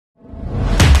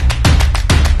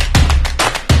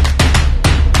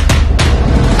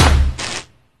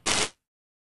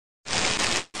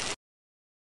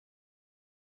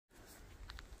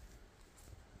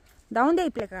Dar unde ai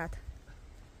plecat?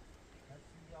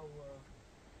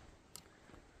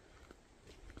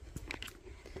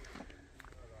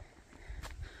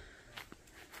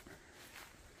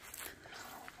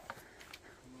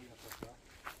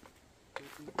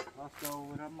 Astea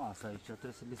au rămas aici,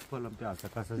 trebuie să le spălăm pe astea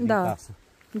ca să-ți Da. din casă.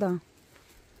 Da. La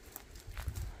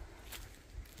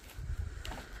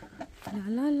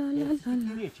la la la la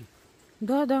la. Rece.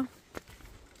 Da, da.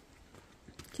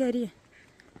 Chiar e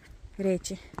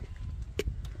rece.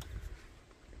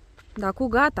 Da, cu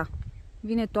gata.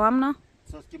 Vine toamna.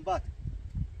 S-au schimbat.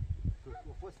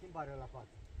 A fost schimbarea la față.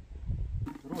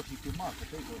 Roșii pe masă,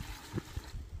 pe aici.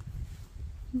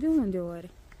 De unde oare?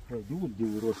 Păi, de unde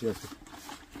e roșia asta?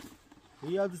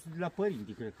 Ei a adus de la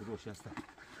părinți, cred că roșia asta.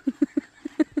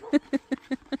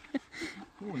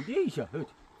 Unde e aici?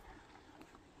 Uite.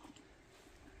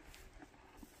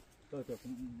 Toate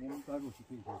acum vom mânca roșii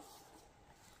pe aici.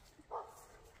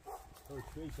 Uite,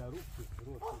 pe aici rupte,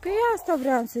 roșii. Pe asta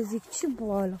vreau să zic, ce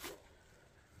boală.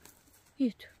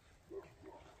 Uite.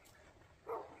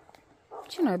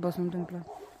 Ce naiba s-a întâmplat?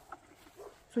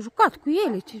 S-a jucat cu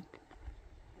ele, ce...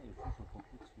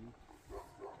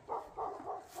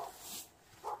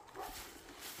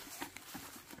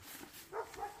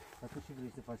 Atunci ce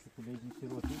vrei să faci, să culegi niște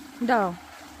roșii? Da.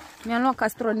 Mi-am luat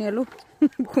castronelul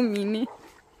cu mine.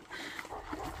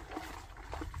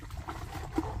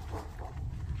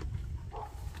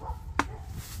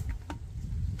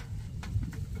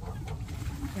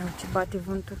 Iau ce bate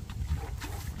vântul.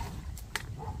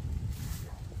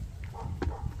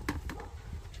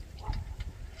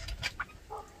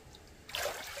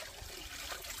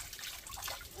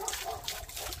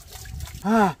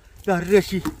 Ah, dar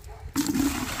rășii!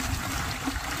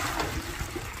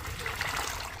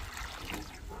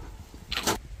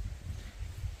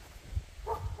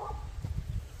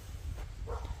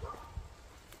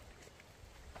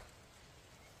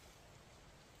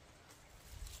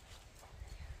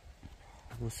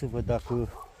 O să văd dacă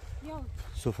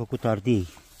s-au făcut ardei.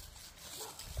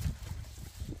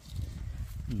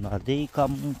 Ardei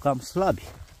cam slabi.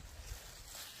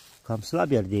 Cam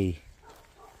slabi ardei.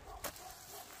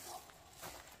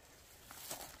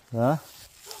 Da?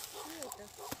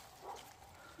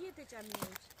 Iată ce am eu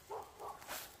aici.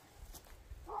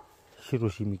 Și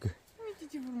roșii mică.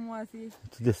 Uite ce frumoasă e.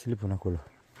 Trebuie să le pun acolo.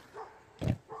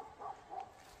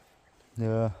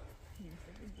 Da.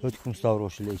 Uite cum stau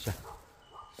roșiile aici.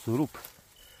 Surup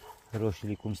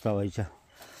roșiile cum stau aici.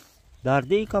 Dar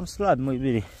ardei cam slabi, măi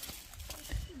bine.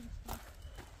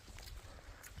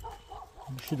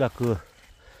 Nu știu dacă...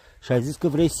 Și ai zis că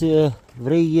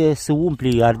vrei să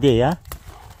umpli ardei, a? Da,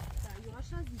 eu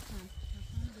așa ziceam.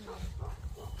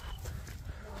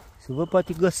 Să vă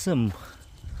poate găsim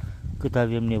cât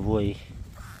avem nevoie.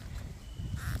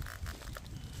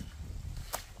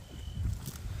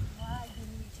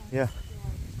 Ia.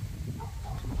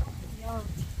 Ia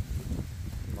uite.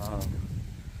 Mamă.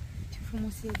 Ce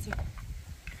frumusețe.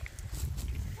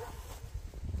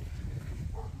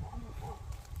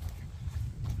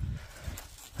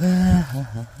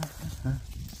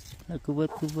 Că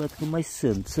văd că mai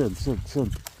sunt.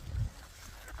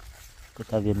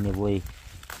 Cât avem nevoie.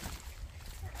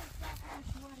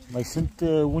 Mai sunt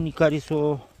unii care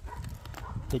s-au...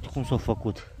 Uite cum s-au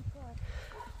făcut.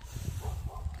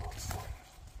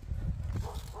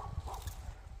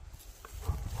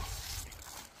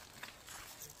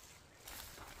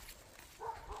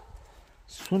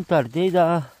 Sunt ardei,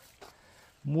 dar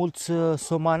mulți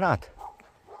s-au manat.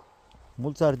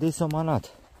 Mulți ardei s-au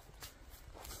manat.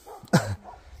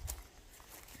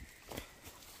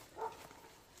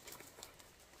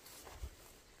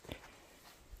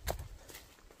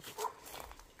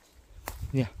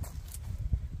 Ia.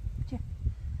 Ce?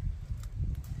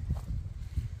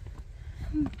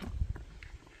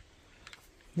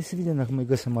 Hai să vedem dacă mai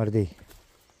găsim ardei.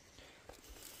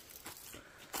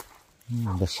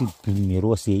 Dar și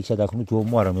miros e aici, dacă nu te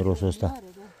omoară mirosul ăsta.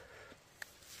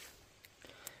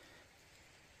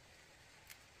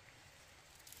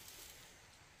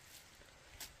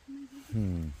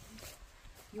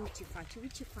 Eu ce face?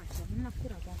 Uite ce face? Avem la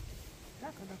cură, da.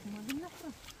 Dacă mă avem la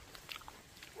cură.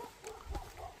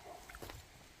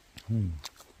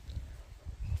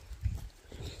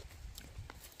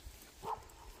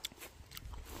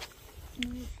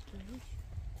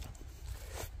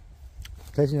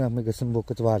 Stai să mai găsim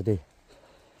câteva ardei.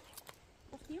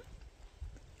 Poftim?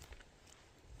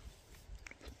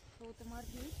 Căutăm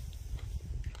ardei?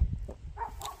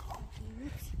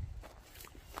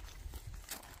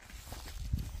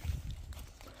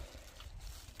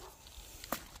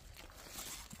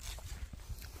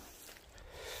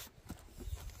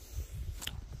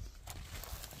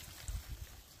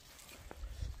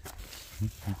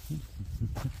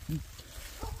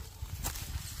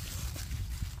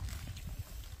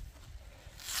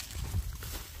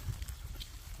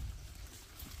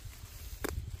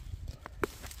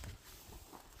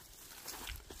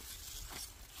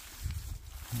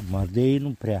 Ardeii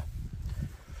nu prea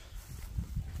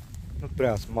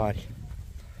sunt mari.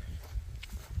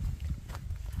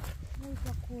 Uite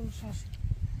acolo și așa.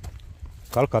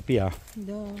 Calca pe ea.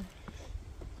 Da.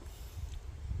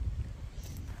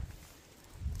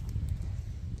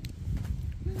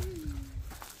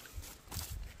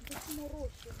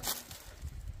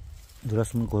 Vreau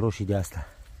să mânc o roșie de asta.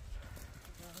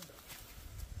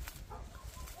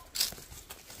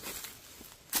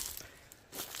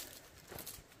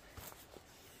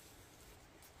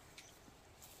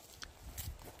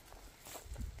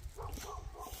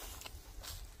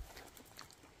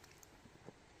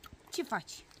 Ce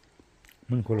faci?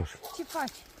 Mânc o roșie. Ce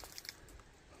faci?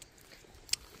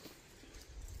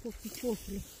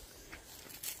 Pofficiosule.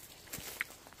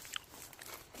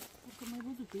 Parcă mai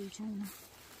văzut pe aici una.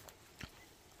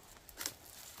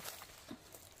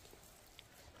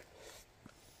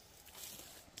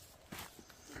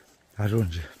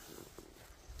 Ajunge.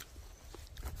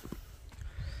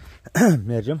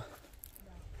 Mergem?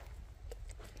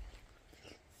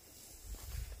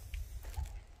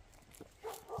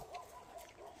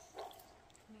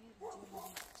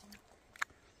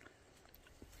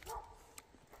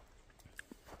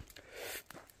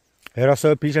 Era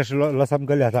să pișa și lăsam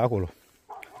găleata acolo.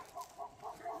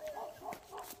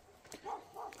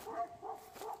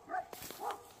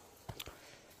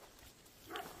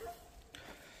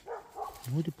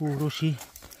 Uite pe roșii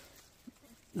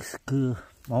că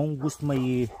au un gust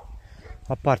mai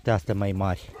aparte, astea mai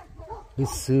mari.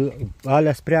 Sunt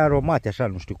alea spre aromate, așa,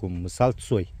 nu știu cum, salt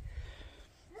soi.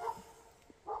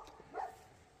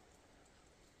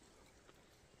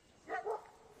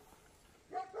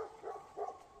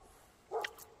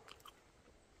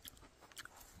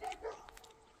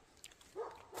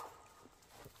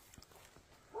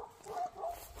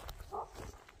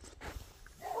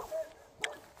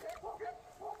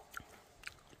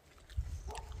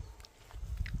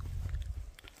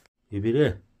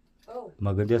 Iubire,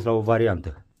 mă gândesc la o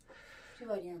variantă. Ce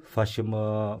variantă?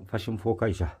 Facem foc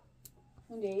aici.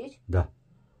 Unde e aici? Da.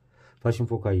 Facem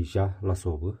foc aici, la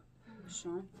sobă.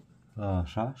 Așa.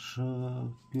 Așa, și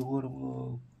pe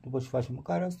urmă, după ce facem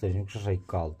mâncarea, stăgem, și așa e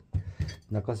cald.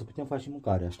 Dacă să putem face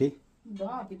mâncarea, știi?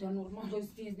 Da, pe de normal o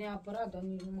stinzi neapărat, dar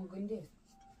nici nu mă gândesc.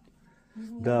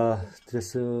 Da, trebuie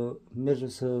să mergem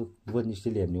să văd niște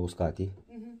lemne uscate.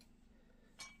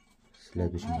 Să le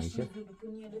aducem aici.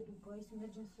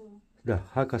 Da,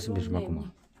 hai ca să mergem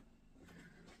acum.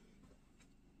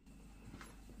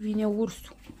 Vine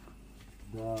ursul.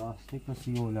 Da, stai ca să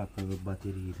eu leacă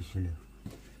bateriile și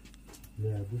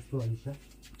le-ai adus tu aici?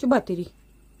 Ce baterii?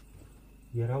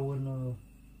 Erau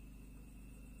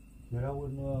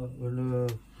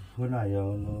în aia,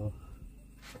 în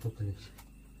totele.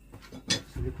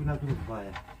 Să le pun la drum pe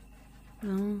aia.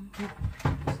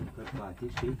 Sunt cărcate,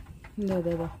 știi? Da,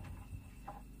 da, da.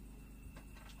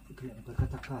 Că le-am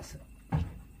păcat acasă. Să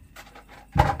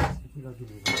le pun la drum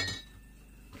pe aia.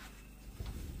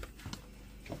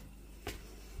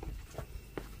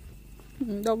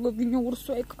 Dacă vine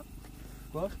ursoaica.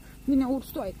 Cum? Vine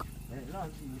ursoaica. Lasă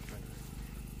ursoaica.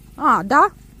 A,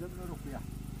 da? Dăm noroc cu ea.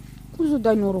 Cum să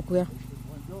dai noroc cu ea?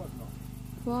 Buongiorno.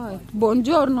 Vai,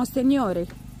 buongiorno, signore.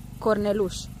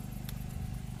 Corneluș.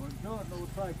 Buongiorno,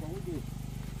 ursoaica, unde ești?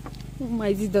 Nu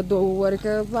mai zis de 2 ori,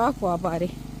 că acum apare.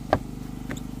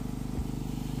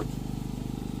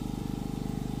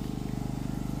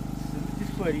 Să nu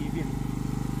dispări, vin.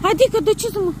 Adică, de ce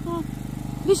să mă...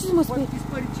 De ce să mă spui? Poate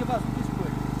dispări ceva, să nu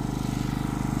dispări.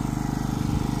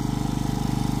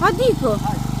 Adică?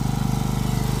 Hai.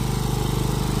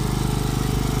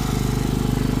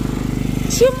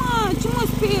 Ce mă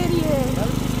sperie? Dar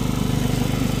să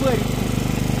dispări.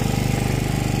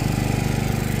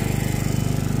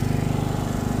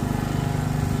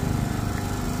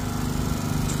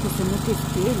 Că să nu te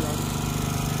sperie.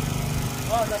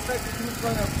 Dar stai că nu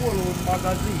până acolo, în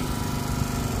magazin.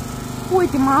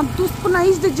 Uite, m-am dus până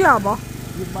aici degeaba.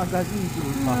 În magazin,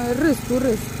 Râs, tu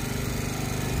râs.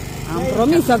 Am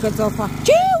promis că ți-o fac.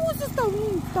 Ce? O să stau?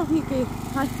 Nu stau nicăieri.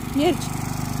 Hai, mergi.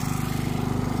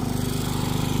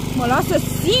 Mă lasă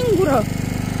singură.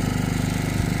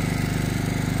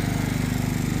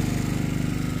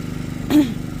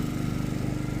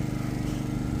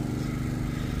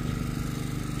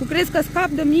 Tu crezi că scap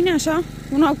de mine așa?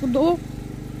 Una cu două?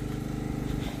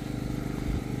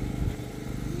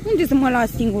 Unde să mă las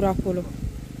singură acolo?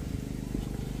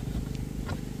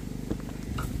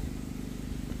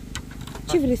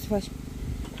 Ce vrei să faci?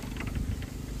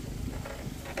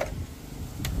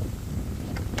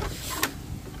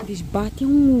 Deci bate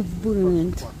un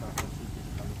vânt.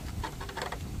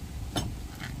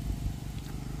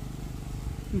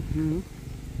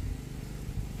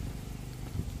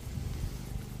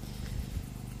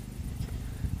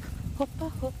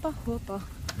 Hopa, hopa, hopa.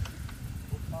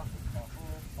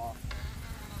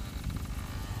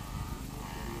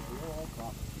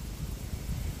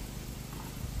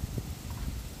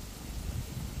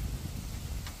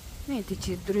 Uite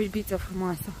ce drujbiță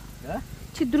frumoasă. Da?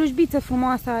 Ce drujbiță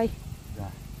frumoasă ai.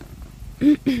 Da.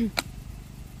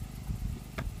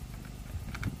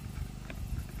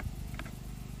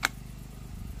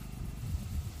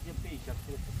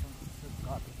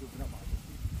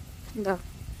 Da.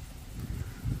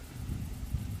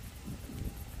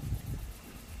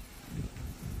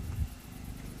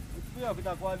 Spui-o că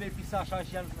dacă o aveai pisa așa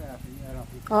și el nu era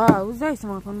frică. A, îți dai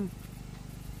seama că nu.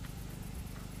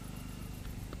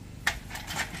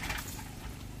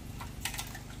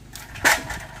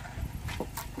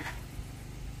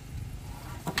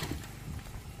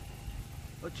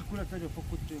 Ce curățări a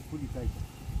făcut culița aici?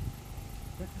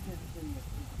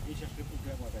 Aici aș trecut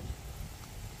grama de aici.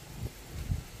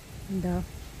 Da.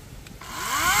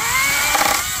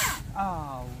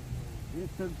 Au,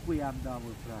 exact în cui am dat, mă,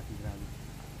 frate, dragă.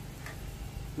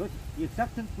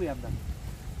 Exact în cui am dat.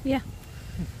 Ia.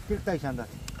 Cât aici am dat?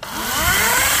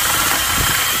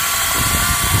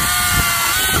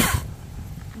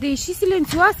 De și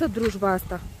silențioasă drujba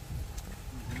asta.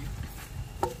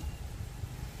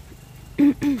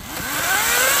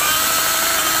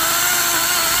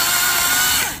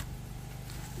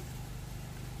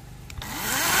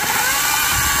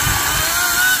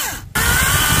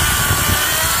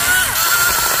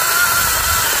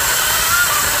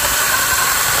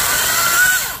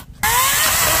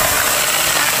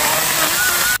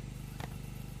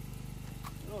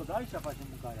 Da, aici facem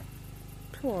mâncarea.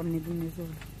 Doamne Dumnezeu.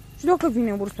 Și dacă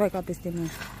vine ursoaica peste noi?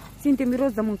 Simte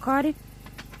miros de mâncare?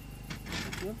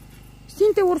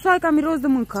 Simte ursoaica miros de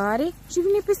mâncare și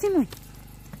vine peste noi.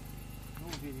 Nu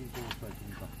vine nici ursoaica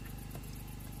mâncare.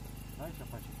 Aici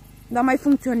facem. Dar mai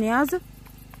funcționează?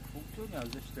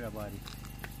 Funcționează și treaba are.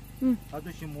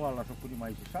 Aducem oala și o punem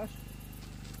aici și așa.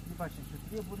 Ne facem și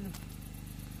treburile.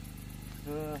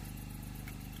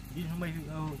 Nici nu mai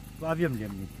avem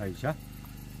lemne aici.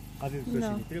 Avem tot ce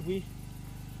ne trebuie.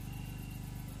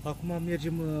 Acum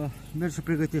mergi să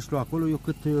pregătești tu acolo, eu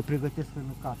cât pregătesc în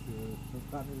casă, în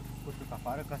cameră, să scot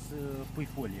afară ca să pui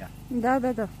folia. Da,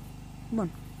 da, da. Bun.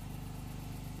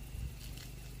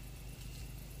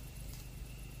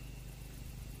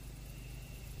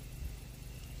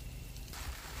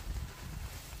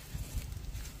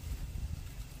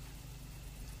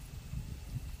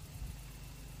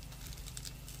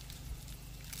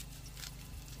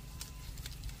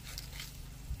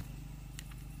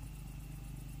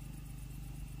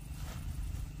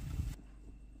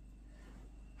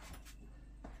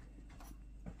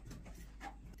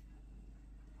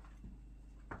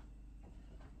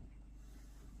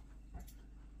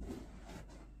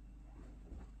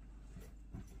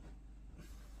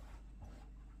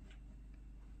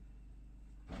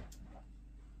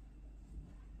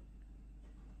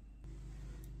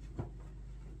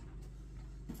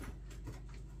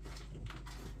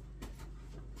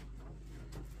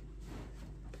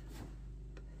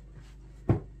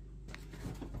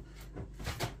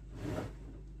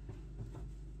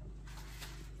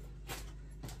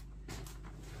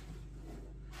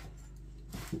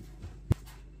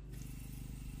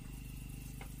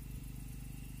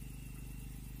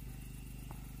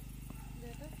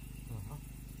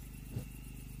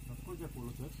 De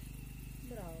acolo tot.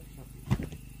 Bravo.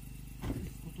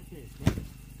 Scutul Peste.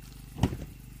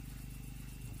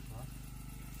 Așa.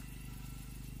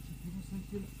 Și primul sunt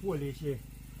în folie și...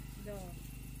 Da.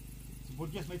 Să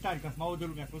borghesc mai tare ca să mă audă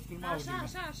lumea, că o să mă audă lumea.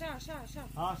 Așa.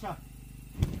 Așa.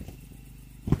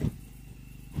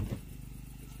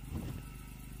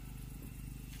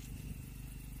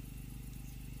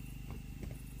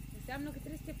 Înseamnă că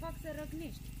trebuie să te fac să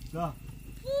răgnești. Da.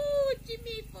 Ce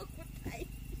mi-ai făcut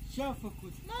aici? Ce-am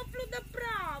făcut? Mă umplu de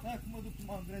praf. Hai că mă duc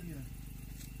în grădină.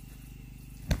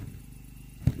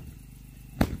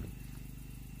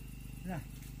 Da.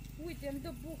 Uite, îmi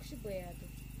dă buc și băiatul.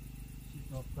 Și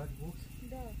tu ai apucat box?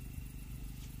 Da.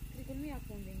 Cred că nu i-a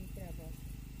convenit treaba asta.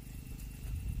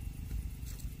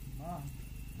 Ma.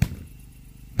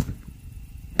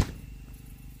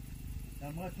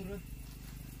 Dar mătură?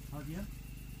 Avem?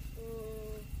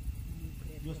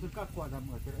 Eu stârcat coada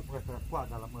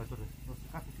coada la mătură. Eu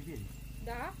stârcat cu fiderii.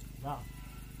 Da? Da.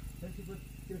 Trebuie să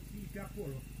fii pe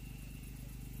acolo.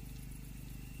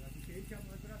 aici am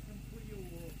vrea să-mi pun eu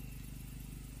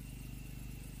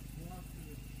o altă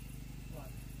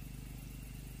toată.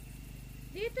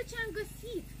 De uite ce am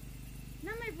găsit.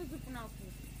 N-am mai văzut până acum.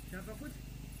 Ce-am făcut?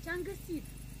 Ce am găsit?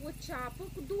 O ceapă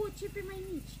cu două cepe mai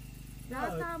mici. De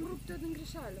asta am rupt-o din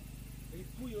greșeală. Îi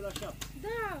puiul la ceapă.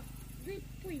 Da, doi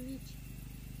pui mici.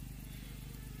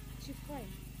 Ce fain.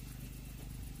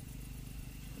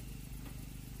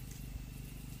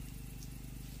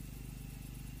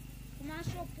 Cum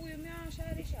așa puiul meu, așa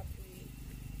are și a puiul.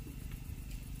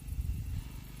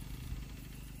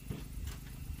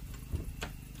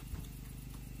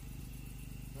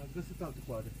 Am găsit altă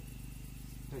coadă.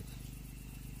 Uite.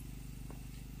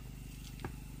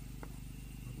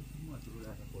 Am găsit măturile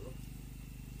astea acolo.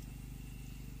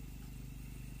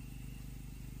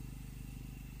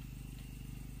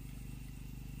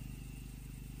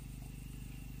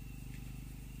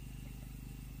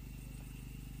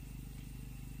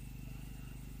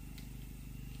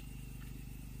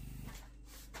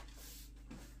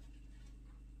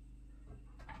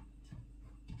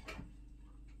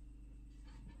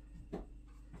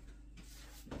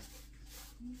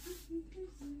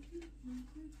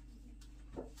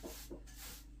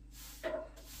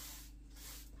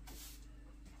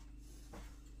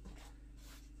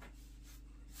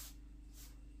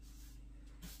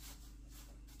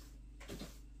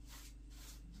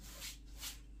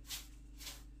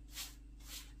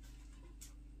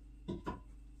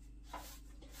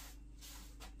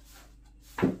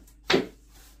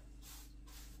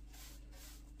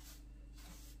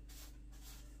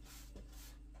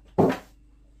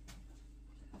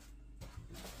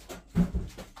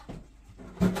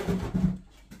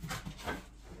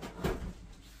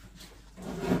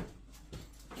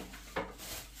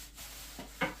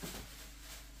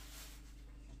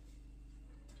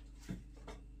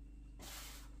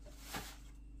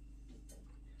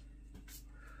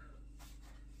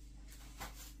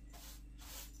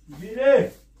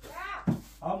 Bine! Da!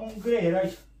 Am un greier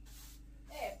aici.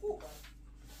 E, pupă!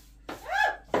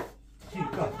 Ce-i Am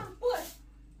ca? ceva în păr!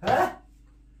 Ha?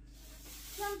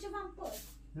 Am ceva în păr!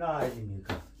 N-ai nimic.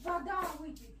 Ba da,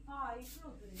 uite! Ai,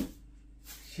 fluture!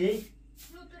 Și?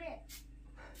 Fluture!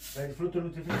 Dar de fluturi nu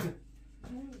te frică?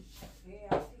 Nu, e,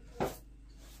 asta e că...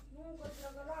 Nu, că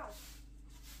drăgălaș!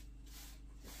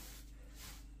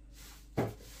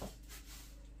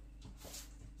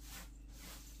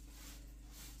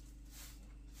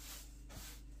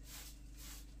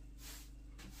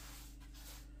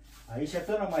 Aici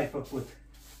tot n-am mai făcut.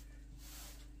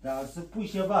 Dar să pui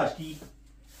ceva, știi?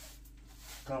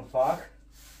 Când fac,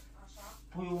 Așa.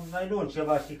 pui un nylon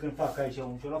ceva, știi, când fac aici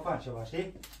un celofan ceva,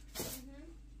 știi?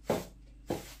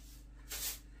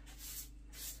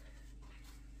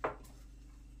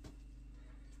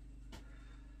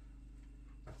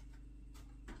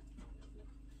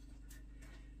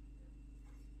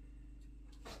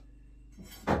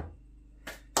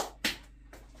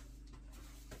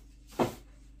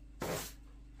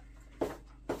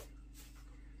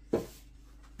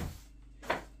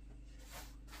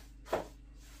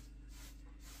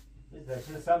 Dar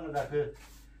ce înseamnă dacă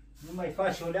nu mai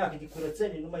faci o leacă de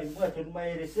curățenie, nu mai mături, nu mai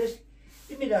eresești,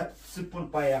 imediat se pun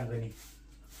paiangănii.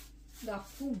 Da,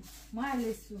 cum? Mai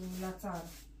ales la țară.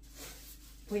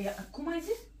 Păi, cum ai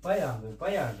zis? Paiangăni,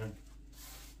 paianjeni.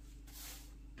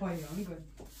 Paiangă.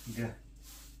 Da.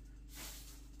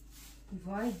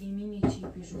 Vai de mine ce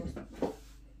pe jos.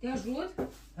 Te ajut?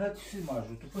 Hai, ce să mă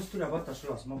ajut? Tu poți treaba ta și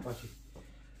lasă-mă în pace.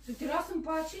 Să te las în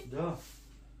pace? Da.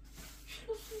 Și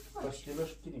lasă în Ca pace. să te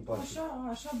lași pe tine în pace.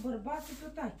 Așa bărbații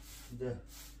tot ai. Da.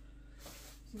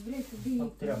 Să vrei să vii.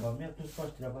 Fac treaba mea, tu îți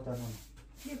faci treaba ta, nu.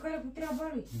 Fiecare cu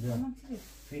treaba lui. Da. Am înțeles.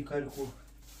 Fiecare cu...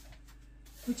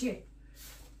 Cu ce?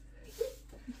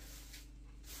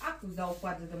 Acum îți dau o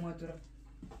coadă de mătură.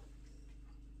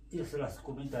 Eu să las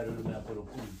comentariul lumea acolo,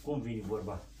 cum vine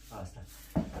vorba asta.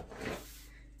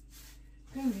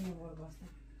 Cum vine vorba asta?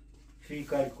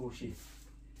 Fiecare cu și...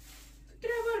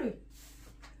 Treaba lui.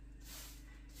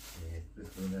 E, crezi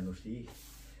că lumea nu știi?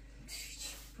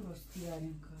 Ce prostie are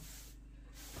în cap.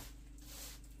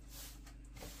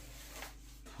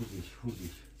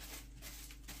 Fugiți.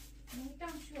 Mă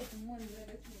uitam și eu cu mâinile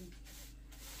de tine.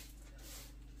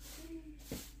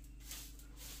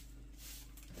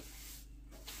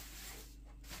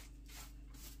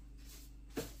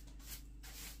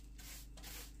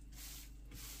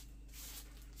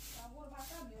 La vorba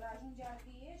ta, mi-o ajunge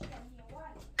ardei ăștia, mie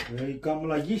oare? E cam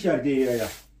la ghiși ardeii aia.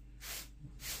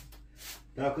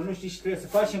 Dacă nu știi ce trebuie să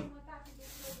facem... Jumătate de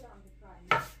kilogram de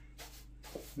carne.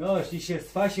 Nu, știi ce să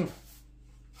facem?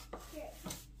 Ce?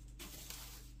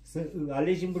 Să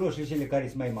alegem broșile cele care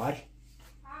sunt mai mari.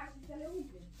 A, și să le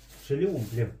umplem. Și le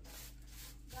umplem.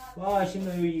 Ba, și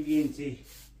noi invenții.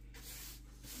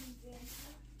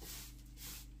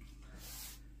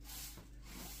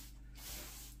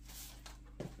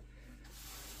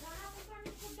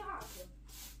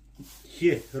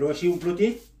 Ce? Roșii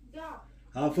umplute? Da.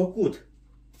 Am făcut.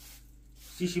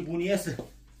 Știi și bun iesă?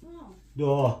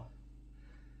 Da.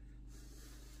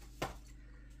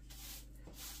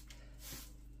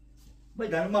 Băi,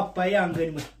 dar numai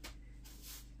paiangăni, măi.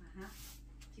 Aha,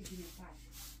 ce bine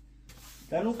faci.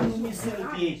 Dar nu mi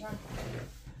sărut ei.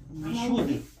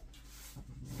 Mișude.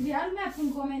 Scria lumea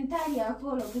în comentarii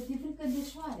acolo că ți-e frică de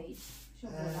șoare aici.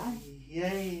 Șobolan.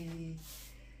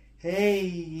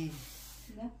 Hei.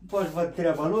 Da? Nu poți văd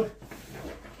treaba lor?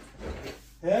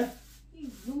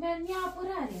 Lumea nu ia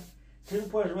apărarea. Ce nu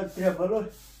poți văd treaba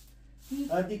lor?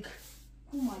 Adică?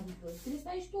 Cum adică? Trebuie să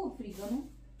ai și tu o frică, nu?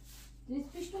 Trebuie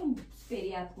să fii și tu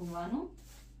speriat cumva, nu?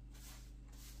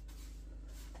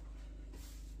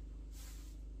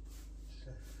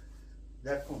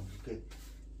 Dar cum? Că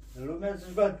lumea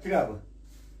să-și vadă treabă.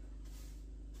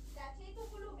 Dar ce-i tu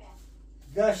cu lumea?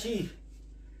 Da, și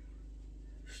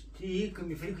știi că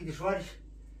mi-e frică de șoare?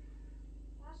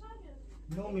 Așa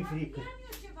mi-e. Nu mi-e frică.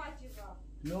 Ceva.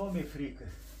 Nu mi-e frică.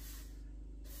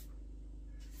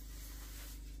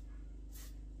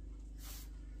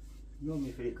 Nu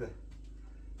mi-e frică.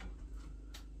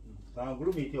 Am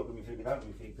glumit eu că mi-e frică, dar nu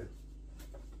mi-e frică.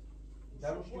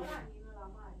 Dar nu știu.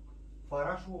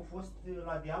 Fărașul a fost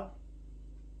la deal?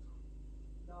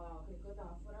 Da, cred că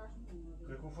da, fărașul nu.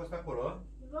 Cred că a fost acolo.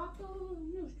 Luată,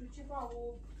 nu știu, ceva,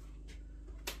 o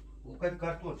bucată de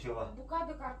carton, ceva.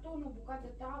 bucată de carton, o bucată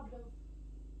de tablă.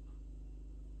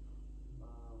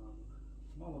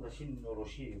 Mamă, dar și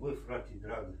norocire, băi, frate,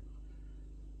 dragă.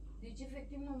 Deci,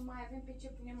 efectiv, nu mai avem pe ce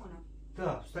pune mâna.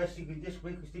 Da, stai și te gândești,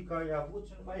 băi, că știi că ai avut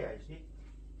și nu mai ai, știi?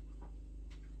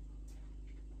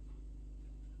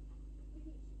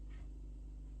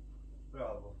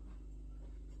 Bravo.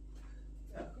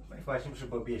 Ia, mai facem și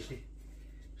băbiești.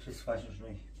 Și să facem și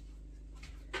noi.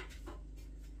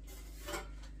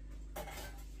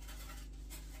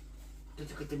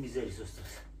 Uite câte mizerii s-o strâns.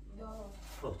 Da.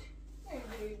 Uite.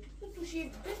 Totuși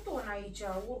e beton aici,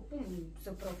 oricum se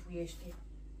prăfuiește.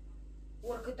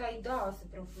 Oricât ai da, se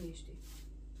prăfuiește.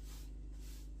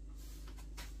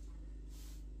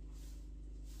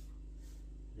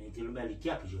 Înainte lumea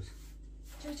lichea pe jos.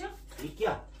 Ce?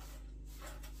 Lichea.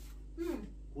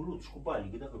 Cu lut și cu bali,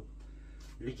 că dacă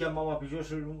lichea mama pe jos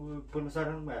și până seara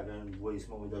nu mai avea voie să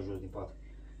mă uit de jos din pat.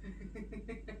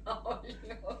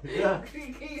 Aoleu, Da.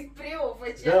 cred că e spre o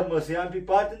făcea. Da, mă, să iau pe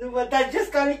pat, nu vă dați ce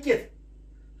ca lichet.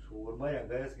 Și urmăream,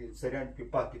 găiesc că săream pe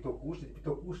pat, pe tot cu ușă, pe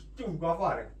tot cu ușă, tium,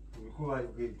 afară. Cum ai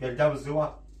zis, că pierdeam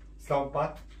ziua, stau în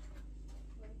pat.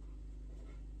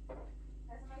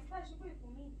 Ca să mai stai și voi cu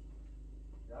mine.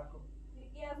 Da,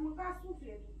 I-ați mâncat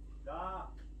sufletul.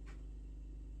 da.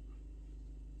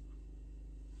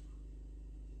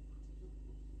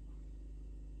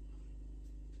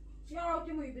 Ia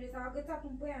uite mă iubire, s-a agățat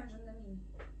un păianjen de mine.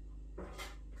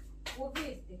 O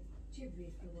veste. Ce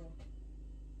veste, bă?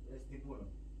 Este bună.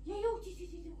 Ia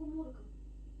uite cum urcă.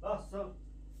 Lasă.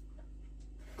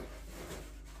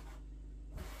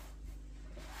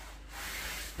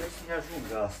 Sper să ne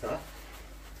ajungă asta.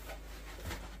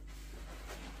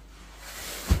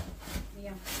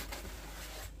 Ia.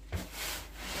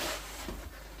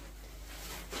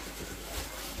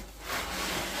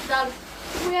 Dar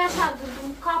nu e așa, de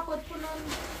un capăt până în...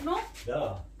 nu?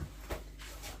 Da.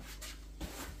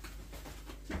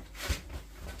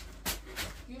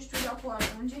 Eu știu dacă o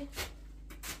ajunge.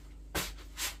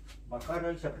 Măcar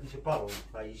aici principalul,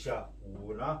 aici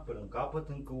una până în capăt,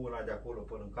 încă una de acolo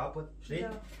până în capăt, știi?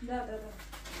 Da.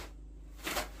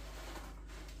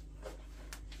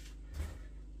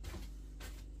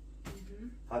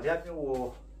 Avea pe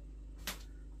o...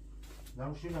 Dar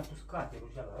nu știu, ne-am pus caterul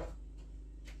și ala.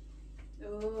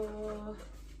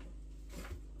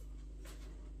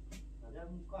 Aveam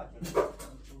un cater, nu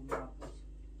știu unde l-am pus.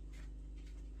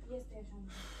 Este așa.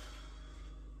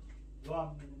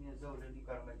 Doamne Dumnezeule, nici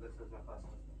care nu mai găsesc la casa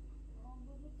asta. Am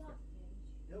văzut astea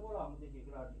aici. Eu o lamă de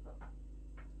gradnica.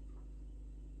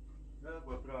 Da,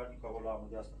 bă, gradnica o lamă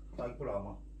de asta. Stai cu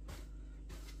lama.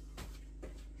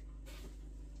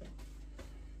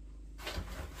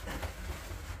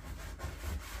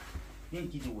 Ia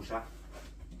închide ușa.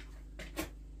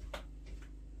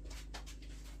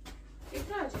 E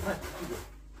trage. Hai, închide.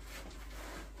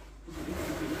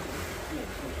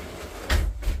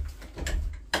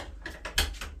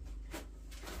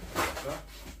 Da?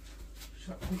 Și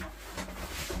acum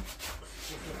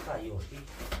ce să stai eu, știi?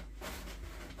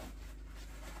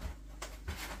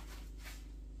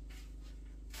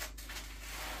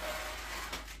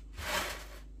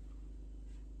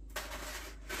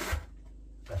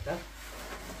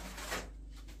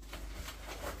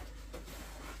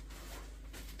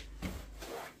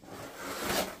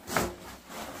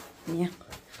 mea.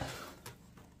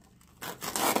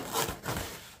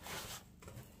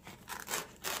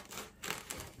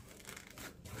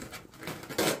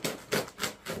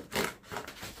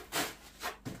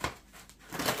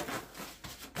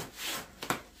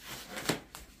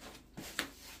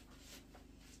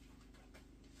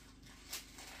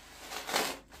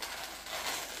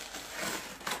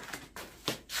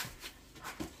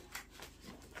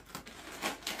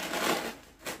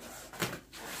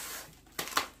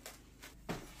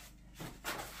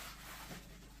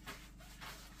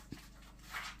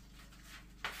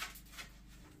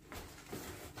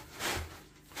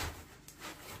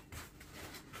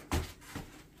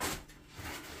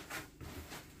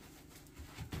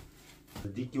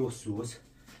 Ridic eu sus.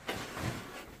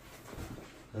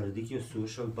 Ridic eu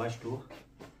sus și îl bagi tu?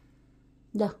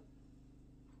 Da.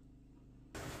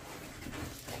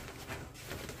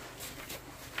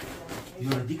 Eu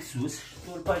ridic sus și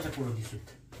tu îl bagi acolo de sub.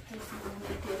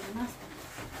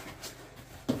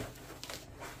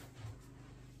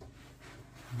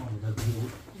 Mamă, dar greu.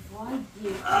 Vai de...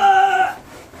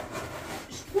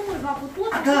 Și cum îl va cu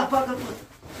tot? Da, bagă tot.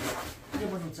 De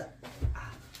mânuța.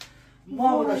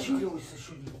 Mamă, dar și greu să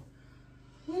șunim.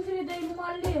 Nu trebuie, dar e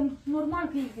numai lemn. Normal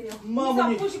că e greu. Mamă,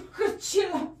 mi s-a pus și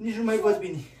cărcela. Nici nu mai văd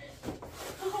bine.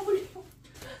 Aoleu,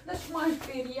 dar și m-am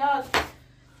speriat.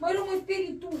 Mai rău mă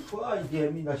sperii tu. Hai de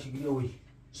mine, dar și greu e.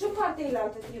 Și partea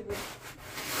elaltă trebuie.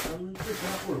 Am întâlnit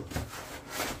acolo.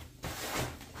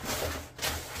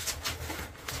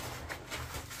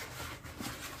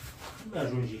 Nu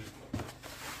mi-ajunge.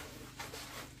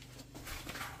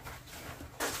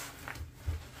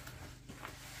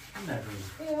 Nu mi-ajunge.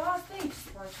 E, asta e ce se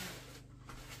face.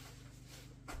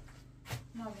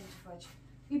 Nu avem ce face.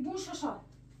 E bun și așa.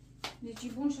 Deci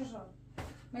e bun și așa.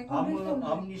 Mai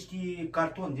Am niște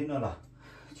carton din ăla.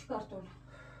 Ce carton?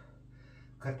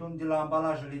 Carton de la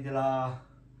ambalajele de la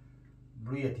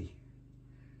bluietii.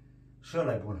 Și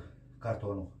ăla e bun,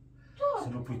 cartonul. Da. Să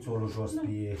nu pui țolul jos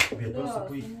pe beton, să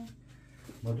pui...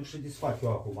 Mă duc și desfac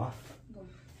eu acum. Bun.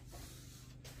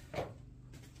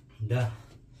 Da.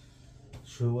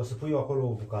 Și o să pui eu acolo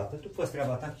o bucată. Tu fă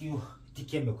treaba ta, că eu te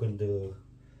chem eu când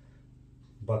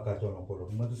bag cartonul acolo.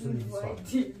 Mă duc să-l desfac.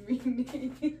 Vai de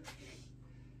mine.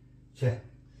 Ce?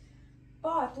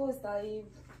 Patul ăsta e...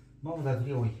 Mamă, dar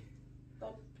greu e.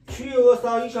 Da. Și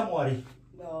ăsta aici moare.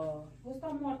 Da.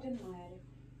 Ăsta moarte nu mai are.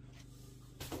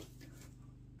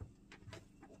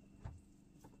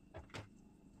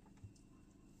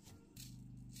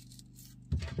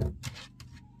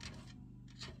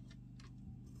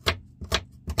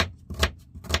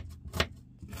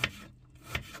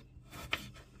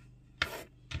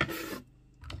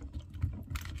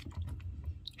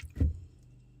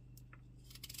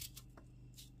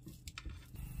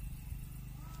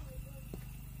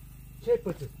 Ce-ai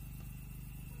pățit?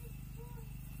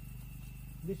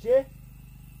 De ce?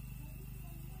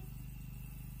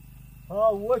 A,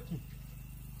 ochii.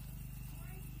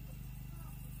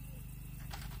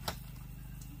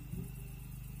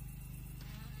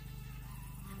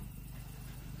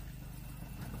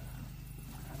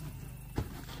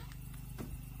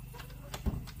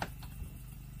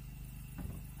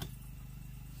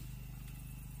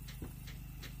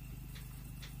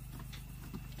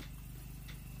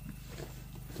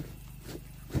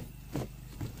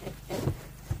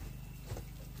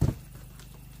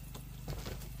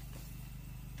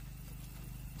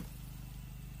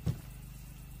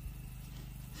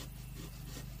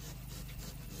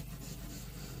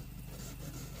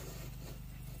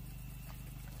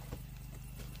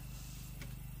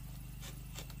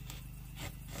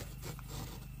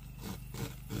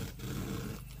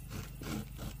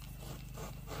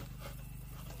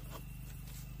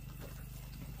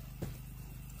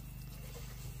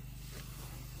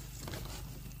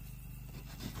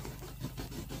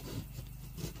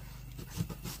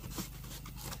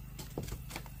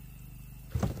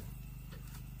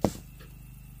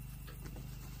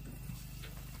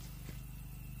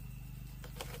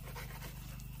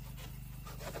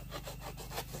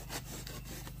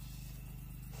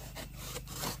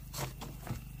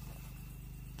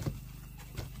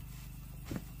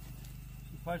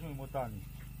 Faci, măi, mutani?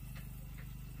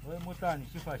 Băi, mutani,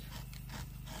 ce faci?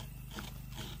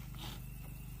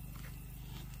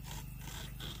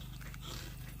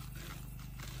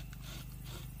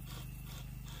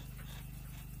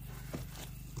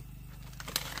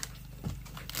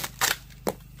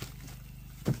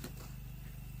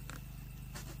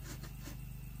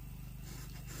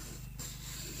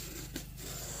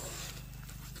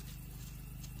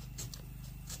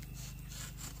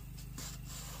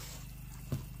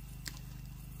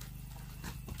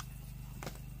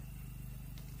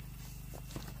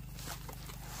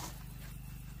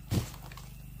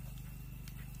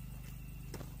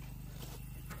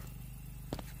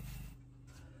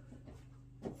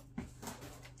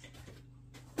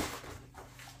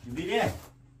 Bine?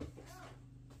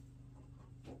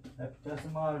 Ai putea să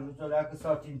mă ajută leacă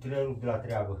sau te întrerup de la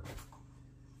treabă?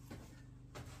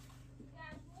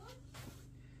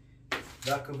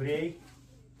 Dacă vrei.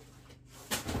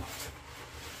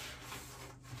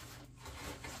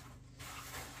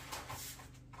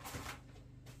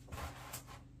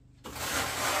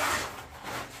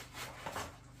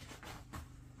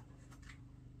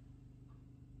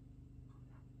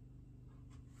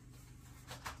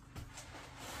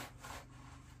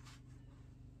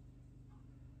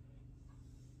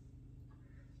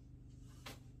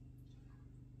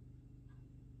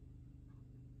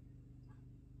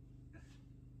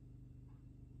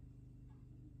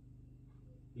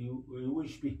 E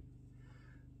 11.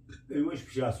 E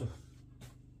 11 ceasul.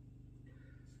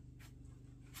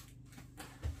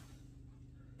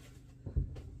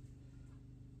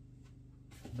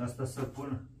 De asta să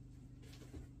pun.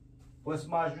 Poți să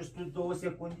mă ajuți tu 2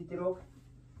 secunde, te rog?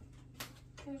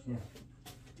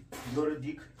 Eu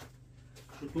ridic.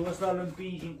 Și tu ăsta îl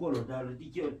împingi încolo, dar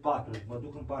ridic eu 4, mă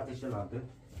duc în partea cealaltă.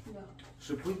 Da.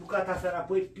 Și pui bucata asta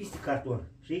înapoi peste carton,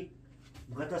 știi?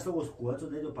 Bucata asta o scoți, o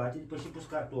dai deoparte, după ce pus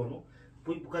cartonul,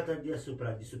 pui bucata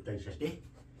deasupra, de sub aici, știi?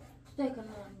 Stai că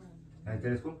nu... Ai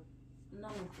înțeles cum?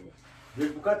 N-am înțeles.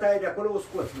 Deci bucata aia de acolo o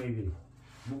scoți, mai bine.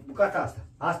 Bucata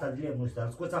asta de lemnul ăsta,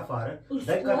 îl scoți afară,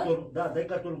 dai cartonul, da, dai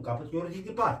cartonul în capăt, eu o ridic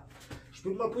de parte. Și pe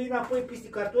urmă pui înapoi peste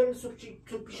carton sub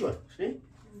pișor, știi?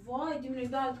 Vai de mine,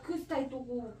 dar cât stai tu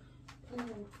cu...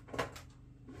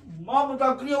 Mamă,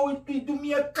 dar greu e tu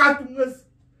mie catul măs!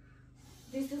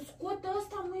 Deci să scot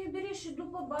ăsta, mă iubire, și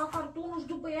după ba cartonul și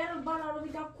după iar îl ba la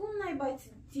lumii, dar cum n-ai bai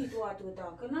ții tu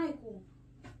atâta? Că n-ai cum.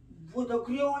 Bă, dar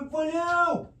greu e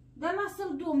păleu! Dar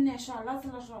lasă-l, domne, așa,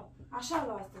 lasă-l așa. Așa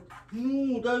lasă-l.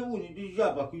 Nu, dai unii,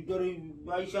 degeaba, că doar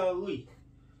aici îi.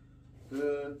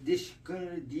 Deci când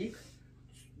ridic,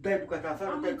 dai bucata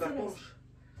afară, dai cartonul și...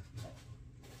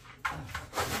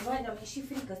 Vai, dar mi-e și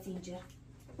frică, sincer.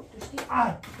 Tu știi?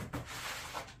 Ai!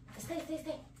 Stai.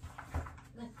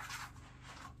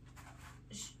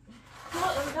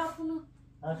 Gata. Da, până...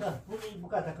 Așa, pune-i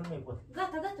bucata, că nu mai pot.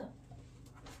 Gata.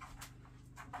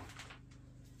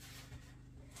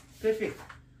 Perfect.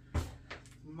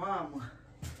 Mamă,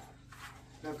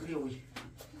 dar greu e.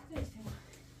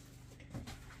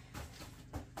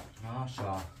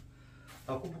 Așa.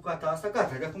 Acum bucata asta,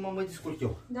 gata, de acum mă descurc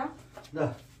eu. Da?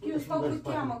 Da. Eu stau cu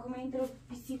teamă, că mai intră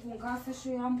pisicul în casă și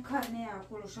eu am carnea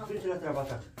acolo și acolo. Du-te la treaba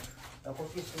ta. Dacă o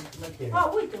fi să mai teme.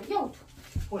 A, uite, ia uite.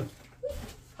 Bun.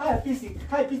 Hai,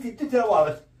 pisic, du-te la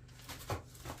oală.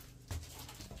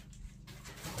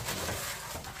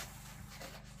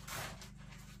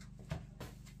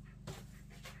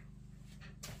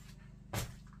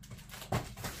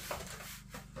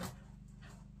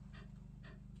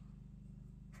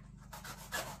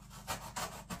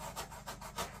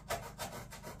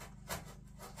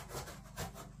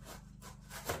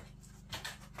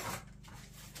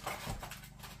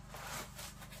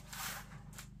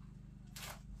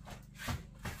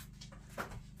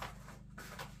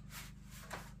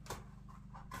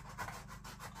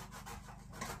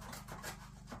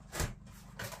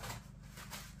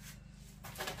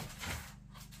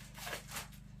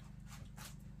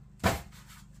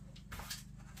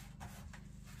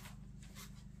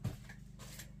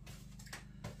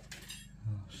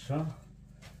 Așa.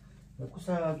 Acum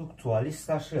să aduc toale și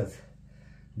să așez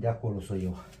de acolo să o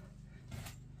iau.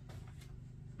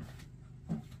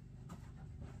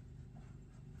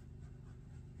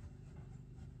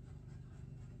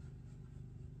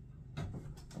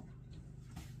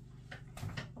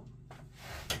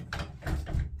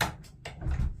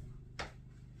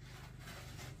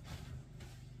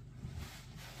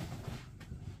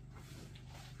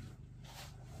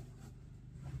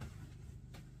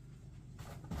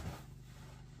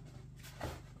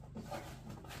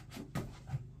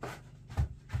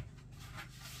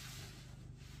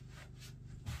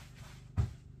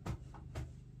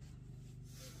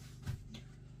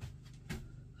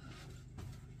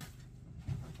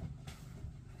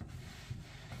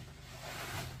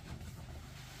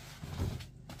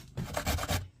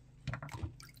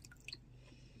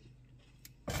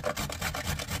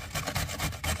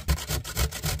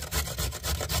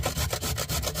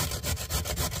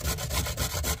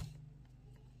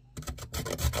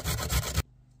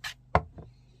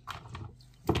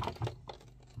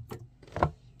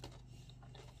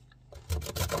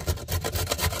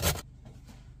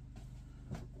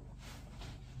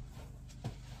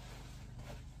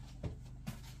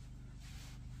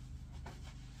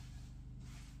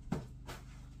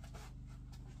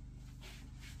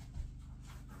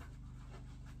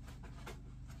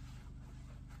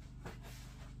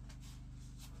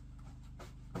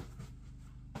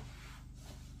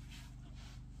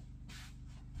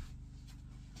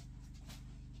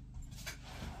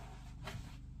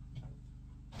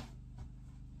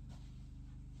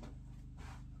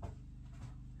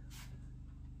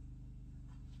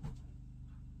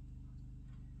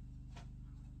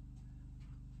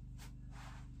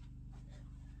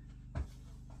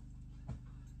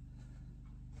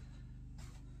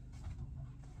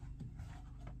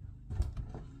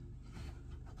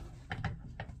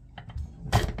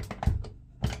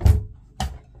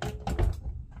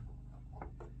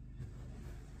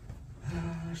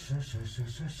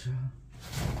 Așa.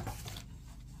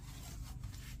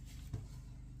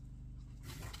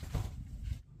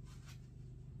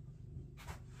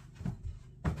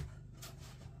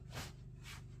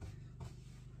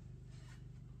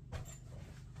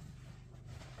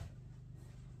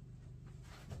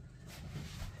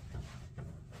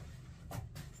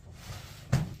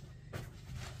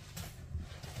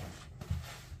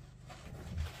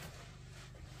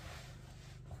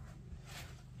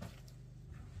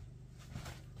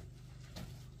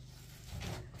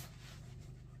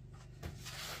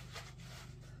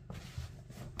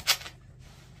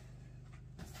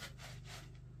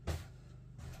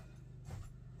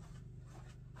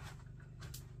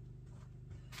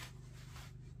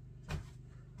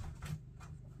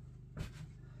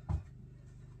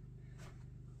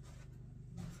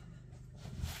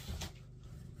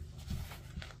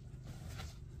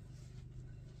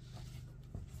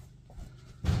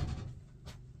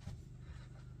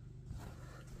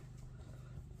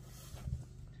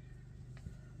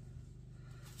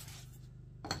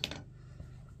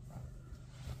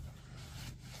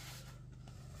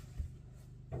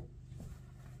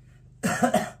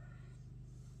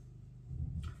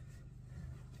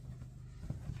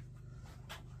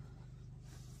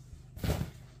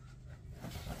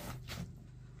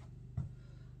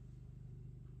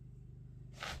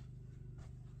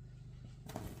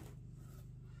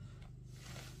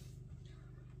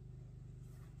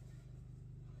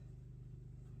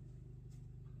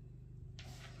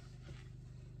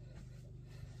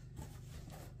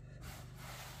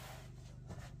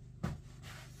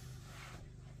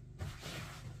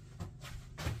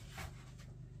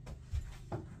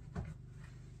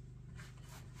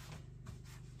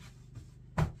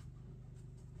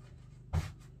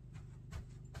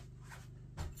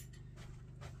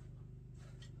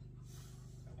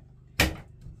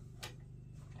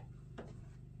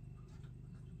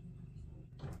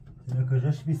 Dacă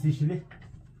joci și pisișile?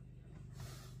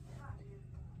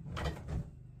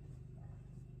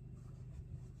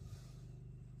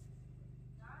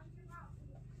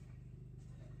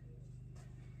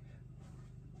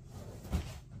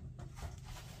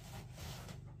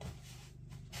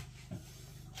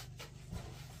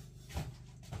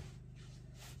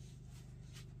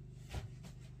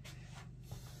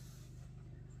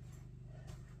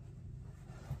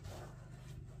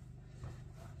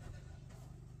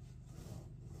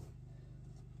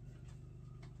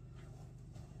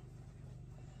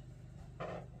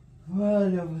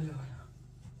 Aleu.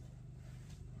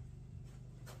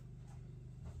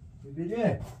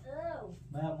 Iubire,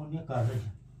 mai am un necaz aici.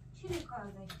 Ce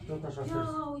necaz ai? Tot așa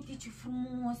ia, uite ce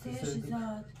frumos ai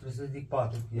așezat. Trebuie să ridic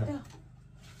patul cu ea. Da.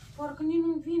 Parcă nici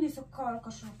nu-mi vine să calc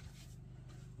așa.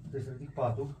 Trebuie să ridic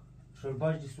patul și îl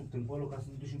bagi de sub încolo ca să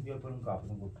ne duci cu el până în cap.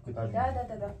 Cât ajunge.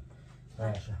 Da. Hai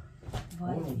așa.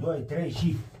 1, 2, 3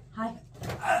 și... Hai.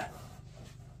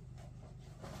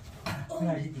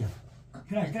 Tragi de el.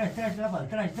 Tragi de la bal,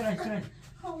 tragi.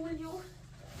 Aoleu.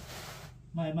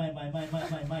 Mai.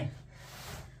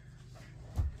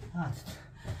 Atât.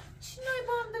 Ce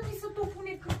naiba am de mi să tot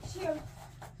pune cârcel?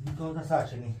 Din cauza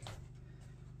sarcinii.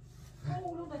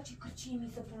 Aoleu, dar ce cârcie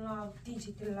mi să pun la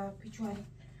degetele, la picioare?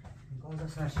 Din cauza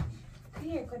sarcinii.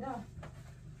 Cred că da.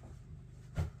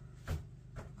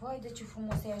 Vai, de ce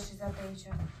frumos ai așezat aici.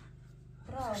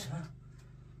 Bravo. Așa.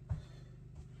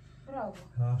 Bravo.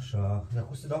 Așa. De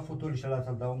acum să dau fotolii și ala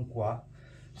să-l dau în coa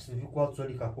și să viu cu alt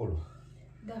solic acolo.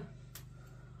 Da.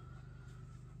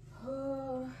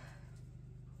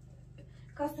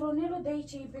 Castronelul de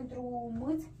aici e pentru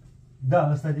mâți?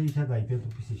 Da, ăsta de aici, da, e pentru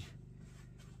pisici.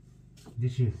 De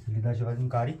ce? Să le dai ceva din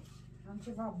cari? Am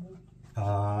ceva bun.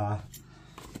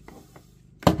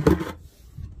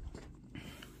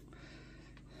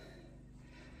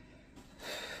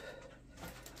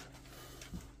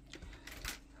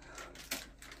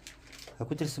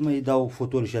 Acum trebuie să mai dau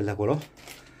fotolii și de acolo.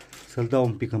 Să-l dau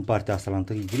un pic în partea asta la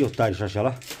întâi. E greu tare și așa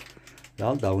la.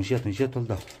 Dar îl dau, încet îl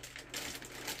dau.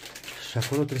 Și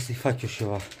acolo trebuie să-i fac eu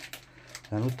ceva.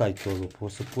 Dar nu tai țolul.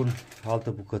 Pot să pun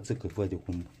altă bucățică, văd eu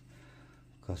cum.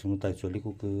 Ca să nu tai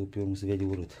țolicul, că pe urmă se vede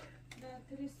urât. Da,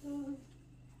 trebuie să...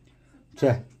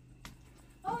 Ce?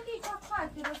 Uite aici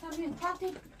cartea, Răsament, poate...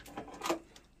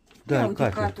 Da, uite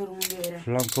cartul unde era. Și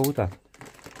l-am căutat.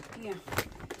 Ia.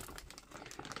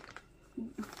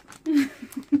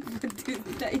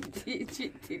 Dai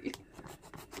degetele.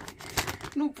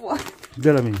 Nu pot.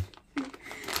 De la mine.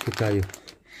 Cât ai eu.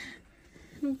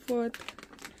 Nu pot.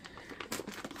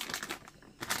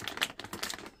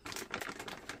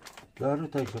 Dar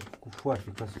arăt aici cu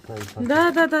foarfe ca să tai.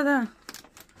 Da.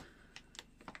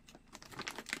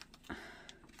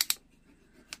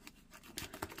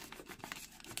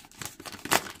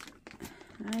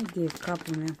 de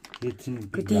capul meu. Câte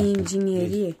Câte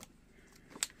inginerie.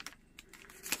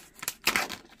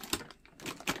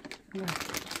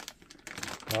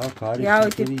 Da, care ia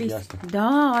uite, piste.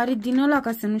 Da, are din ăla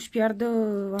ca să nu-și piardă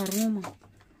aroma.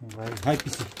 Hai,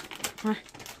 pisi. Hai.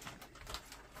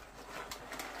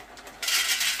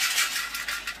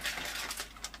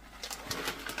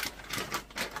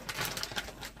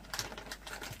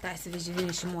 Hai să vezi,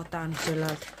 vine și motanul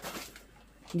celălalt.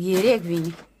 Direct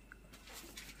vine.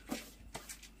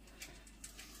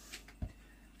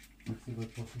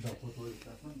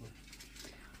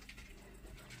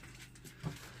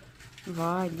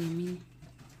 Vai de mine.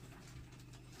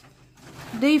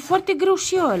 Dar e foarte greu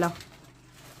și ăla.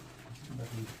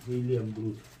 E lemn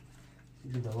brut.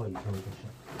 Le dau aici, uite așa.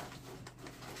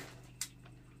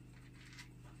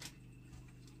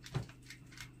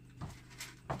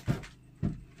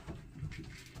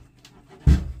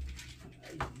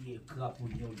 E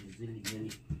capul meu de zilele.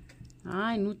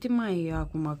 Ai, nu te mai ia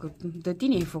acum, că de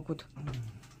tine ai făcut.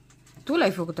 Tu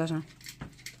l-ai făcut așa.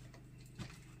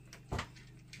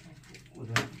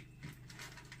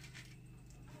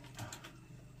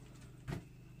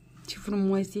 Ce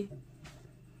frumos e.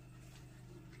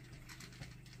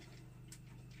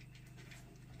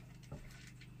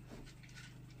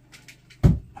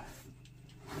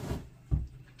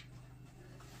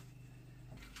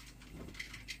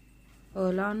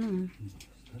 Ăla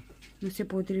nu se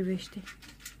potrivește.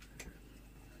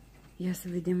 Ia să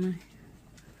vedem.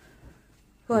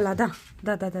 Ăla, da.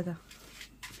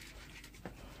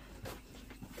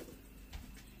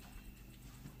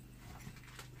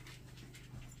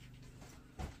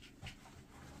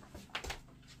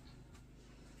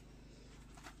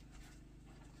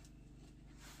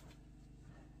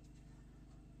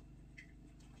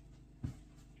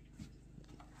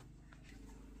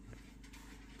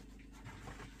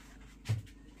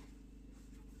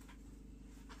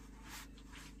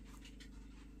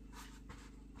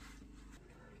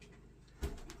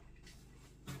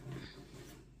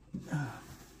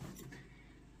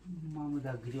 Mamă,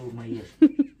 dar greu mai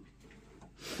ești.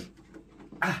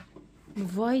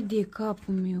 Vai de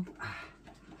capul meu.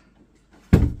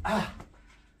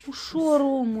 Ușor,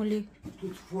 omule.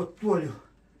 Tu-ți fotoliu.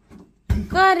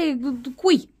 Care?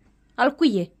 Cui? Al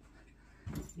cui e?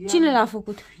 Cine l-a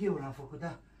făcut? Eu l-am făcut,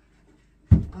 da.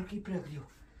 Parcă e prea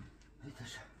greu. Uite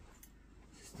așa.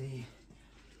 Să stai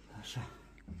așa.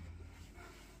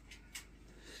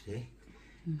 Știi?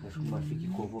 Ca și cum ar fi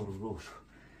covorul roșu.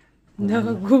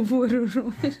 Da, covorul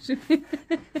roșu.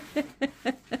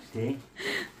 Știi?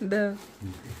 Da.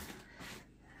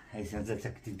 Ai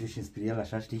senzația că te duci înspre el,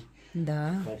 așa, știi?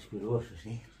 Da. Faci pe roșu,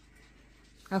 știi?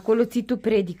 Acolo ții tu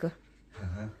predică.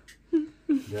 Aha.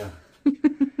 Da.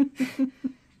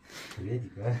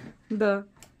 Predică? Da.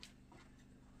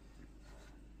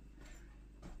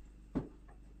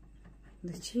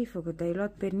 De ce ai făcut? Ai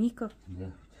luat pernică? Da.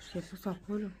 Și ai pus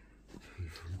acolo? E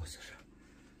frumos așa.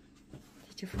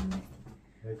 Ce frumos.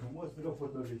 E frumos, vreau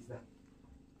fotolista.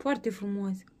 Foarte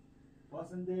frumos. Poate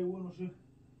să-mi dai unul și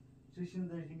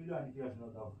 50 de milioane, că eu așa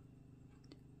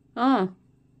dau.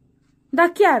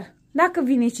 Da, chiar. Dacă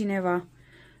vine cineva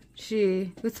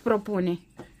și îți propune.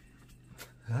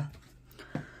 Ha?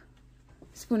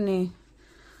 Spune,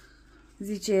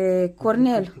 zice,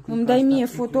 Cornel, îmi dai mie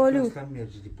fotoliu? Asta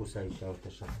merge de pus aici, altă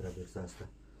așa, traversa asta.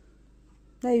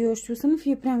 Da, eu știu, să nu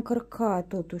fie prea încărcat,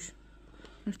 totuși.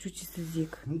 Nu știu ce să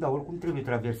zic. Nu, dar oricum trebuie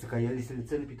traversă, ca el să le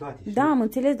ține pe toate, știi? Da, am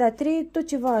înțeles, dar trebuie tot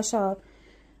ceva așa.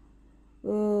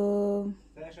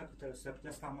 Stai așa, că s-ar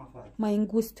putea să am afară. Mai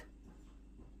îngust.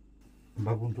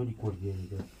 Bag un tonicor de el,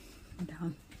 da.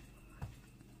 Da.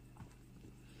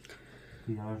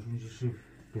 Că el ajunge și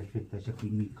perfect, așa că e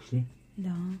mic, știi?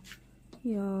 Da.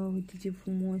 Ia uite ce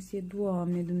frumos e,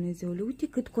 Doamne Dumnezeule. Uite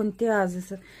cât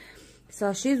contează să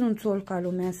așezi un țol ca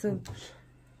lumea, să...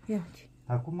 Ia uite.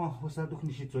 Acum o să aduc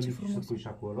niște țolici și să pui și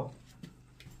acolo.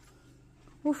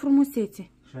 O frumusețe.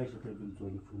 Și aici trebuie un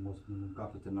țolic frumos, un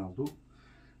capăt în altul.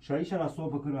 Și aici la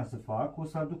sobă când o să fac, o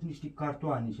să aduc niște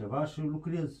cartoane ceva și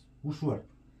lucrez ușor.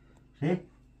 Știi?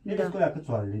 Le descoleacă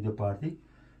țoalele deoparte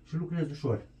și lucrez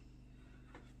ușor.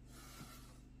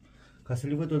 Ca să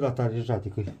le văd odată arejate,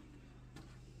 că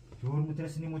pe urmă trebuie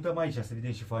să ne mutăm aici, să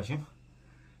vedem ce facem.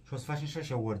 Și o să facem și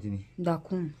așa ordine. Da,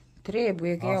 cum?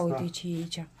 Trebuie, că ia uite ce e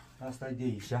aici. Asta e de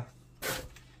aici.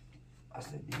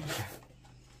 Asta e de aici.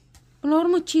 Până la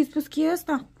urmă, ce ai spus că e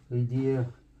asta? E de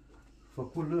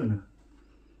făcut lână.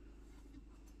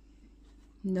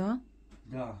 Da?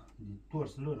 Da, de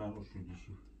tors lâna, nu știu de ce.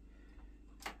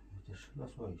 Uite așa,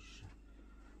 las-o aici.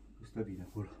 Stă bine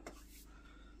acolo.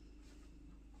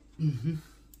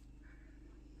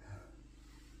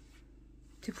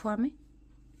 Ți-e foame?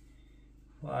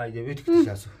 Haide, uite cât e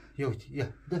ceasul. Ia uite,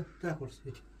 ia, dă acolo,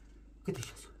 uite. Cât e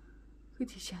ceasul? Cât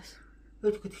e ceasul?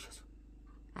 Uite cât e ceasul.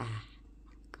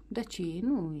 Dar ce e?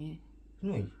 Nu e.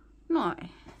 Nu e. Nu e.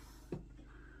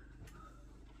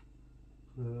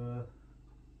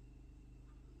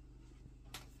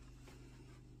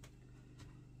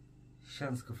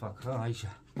 Și-am că fac, aici.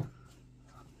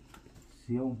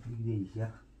 Să iau un pic de aici,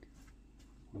 ia.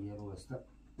 Cuierul ăsta.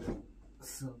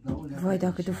 Să dau leacă. Vai,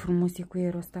 dacă de frumos e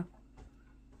cuierul ăsta.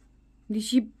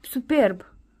 Deci e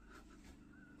superb.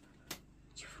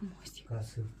 Ce frumos e. Ca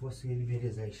să pot să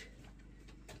eliberez aici.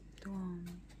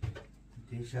 Doamne.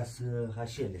 Uite aici să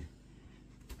așele.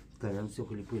 Care nu se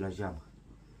pui la geamă.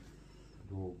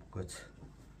 Două bucăți.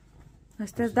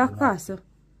 Astea-s de acasă.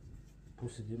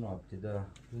 Puse de noapte, da.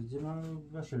 Din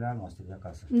așelea noastre de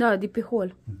acasă. Da, de pe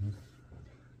hol.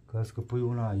 Ca să pui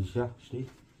una aici, știi?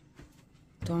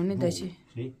 Doamne, da ce?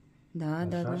 Știi? Da, așa,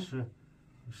 da, da.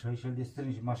 Și aici îl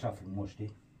destrângem așa frumos,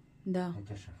 știi? Da.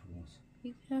 Uite așa frumos.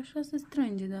 E așa se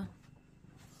strânge, da.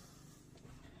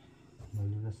 Noi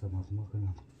le lăsăm acum că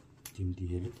n-am timp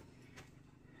de ele.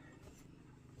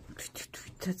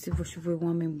 Uitați-vă și voi,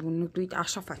 oameni buni. Uite,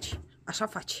 așa faci. Așa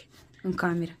faci. În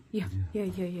cameră. Ia.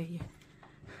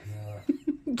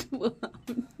 Doamne.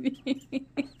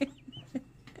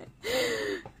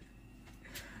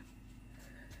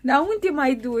 Dar unde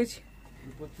mai duci?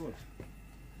 După tot.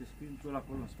 Te spui un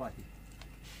acolo în spate.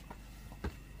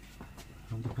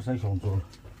 Am depus aici un țol.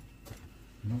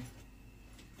 Nu?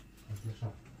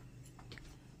 Așa.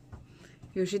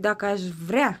 Eu și dacă aș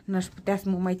vrea, n-aș putea să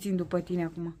mă mai țin după tine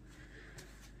acum.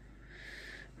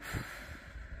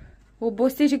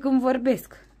 Obosește când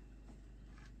vorbesc.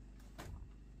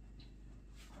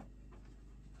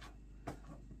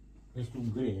 Este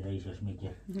un greier aici,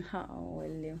 șmecher.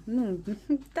 Aoleu, nu,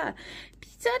 da.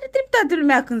 Are dreptate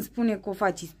lumea când spune că o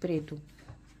faci spre tu.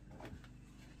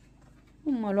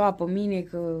 Nu mă lua pe mine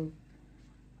că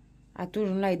atunci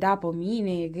nu l-ai dat pe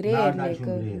mine, e greierle,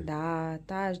 că... Da,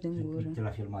 taci din gură. De la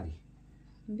filmare.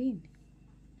 Bine.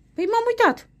 Păi m-am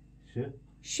uitat.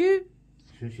 Și?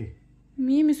 Și?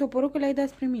 Mie mi s-a părut că l-ai dat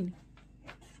spre mine.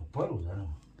 S-a părut, dar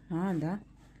nu. Da.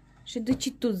 Și de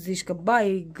ce tu zici că ba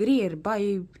e greier, ba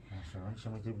e... Așa, aici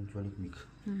mai trebuie un țolic mic.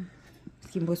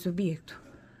 Schimbă subiectul.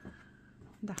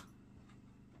 Da.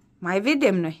 Mai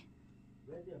vedem noi.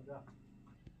 Vedem, da.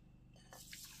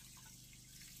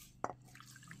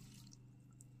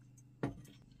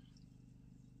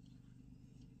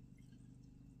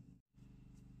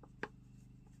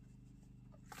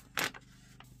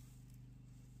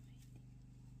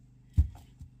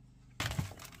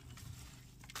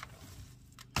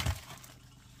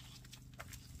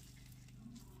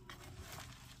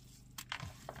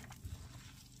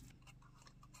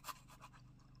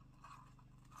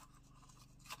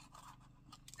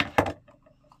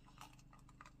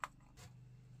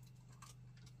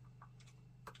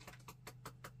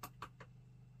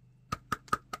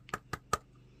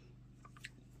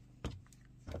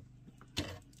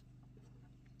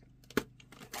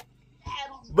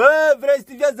 Bă, vrei să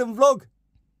te vezi în vlog?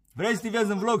 Vrei să te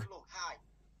vezi în vlog?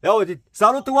 Ia uite,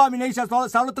 salută oamenii aici,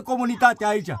 salută comunitatea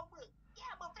aici.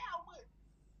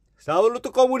 Salută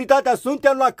comunitatea,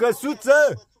 suntem la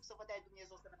Căsuță.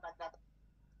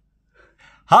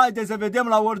 Haide să vedem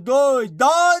la ori 2.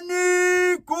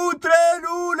 Dani cu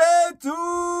trenulețul!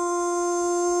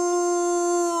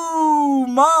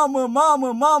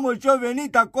 Mamă, ce-a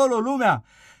venit acolo lumea.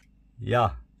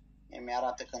 Ia.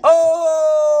 Mi-arată când... Oh,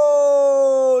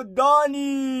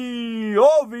 Dani!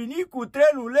 O venit cu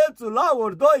trenulețul la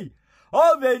ori 2!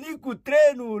 O venit cu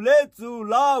trenulețul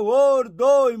la ori 2!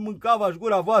 Mâncava-și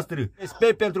gura voastră!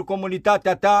 Respect pentru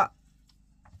comunitatea ta!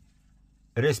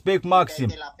 Respect maxim!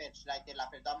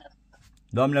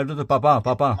 Doamne ajută, papa!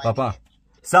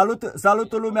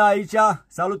 Salută lumea aici!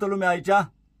 Salută lumea aici!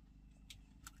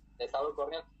 Te salut,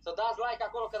 Cornel! Să dați like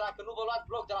acolo, că dacă nu vă luați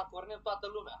vlog de la Cornel, toată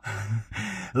lumea.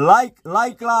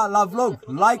 Like la vlog,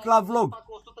 like la vlog.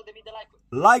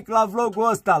 Like la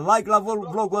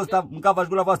vlogul ăsta, mâncava-și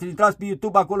gura voastră, intrați pe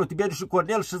YouTube acolo, Tiberiu și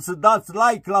Cornel și să dați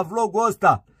like la vlogul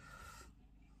ăsta.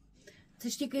 Să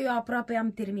știi că eu aproape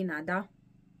am terminat, da?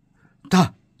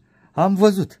 Da, am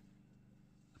văzut.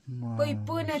 Păi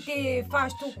până te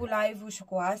faci tu cu live-ul și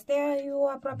cu astea, eu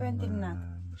aproape am terminat.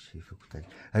 Ce-ai făcut aici?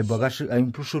 Ai băgat și, ai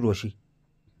umplut și roșii?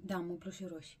 Da, am umplut și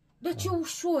roșii. Dar ce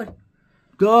ușor!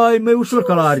 Da, e mai ușor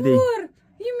ca la ardei. Ușor!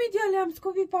 Imediat le-am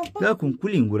scopit, papa. Da, cum? Cu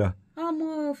lingura. Am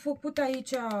făcut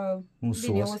aici, un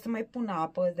bine, sos. o să mai pun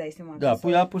apă, îți dai seama. Da,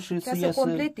 pui apă și ca să să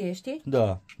completezi, știi?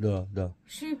 Da.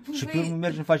 Și pe urmă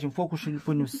mergem, facem focul și îl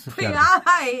punem să fiarbă.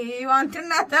 Hai, eu am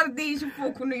antrenat ardei și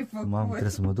focul nu-i făcut. Mamă,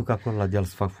 trebuie să mă duc acolo la deal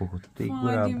să fac focul. Te-i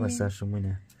gura apăsa și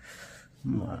mâine.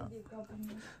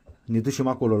 Ne ducem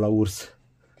acolo la urs.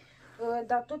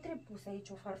 Dar tot trebuie pus aici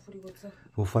o farfuriuță.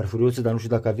 O farfuriuță, dar nu știu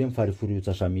dacă avem farfuriuță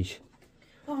așa mici.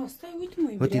 Stai, uite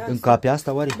măi, Uite, încape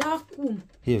asta oare? Da, cum?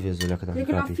 Ia vezi, Olea, că dacă Cred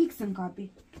că la încape. fix încape.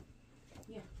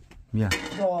 Ia.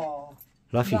 Da.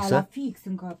 La fix, Da, la fix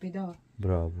încape, da.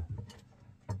 Bravo.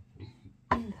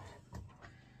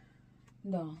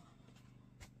 Da.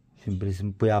 Și îmi vrei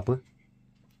să-mi pui apă?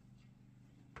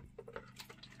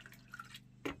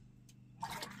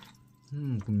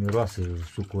 Cum miroase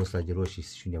sucul ăsta de roșii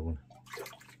și unde bună.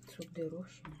 Suc de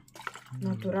roșii.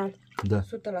 Natural. Da. 100%.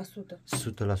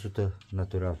 100%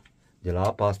 natural. De la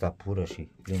apa asta pură și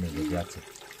plină de viață.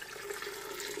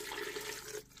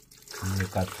 Nu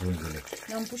cad frunzele.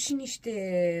 Am pus și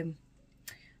niște...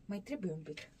 Mai trebuie un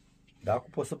pic. Da, acum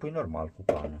poți să pui normal cu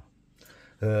pană.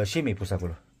 Ce mi-ai pus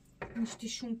acolo? Niște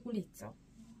șunculiță.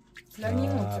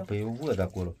 Slăninuță. Păi eu văd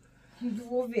acolo.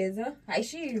 O vezi, a? Hai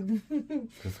și...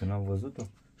 Crezi că n-am văzut-o?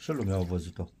 Și lumea a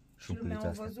văzut-o. Șunculița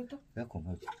asta. văzut-o? De acum,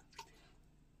 uite.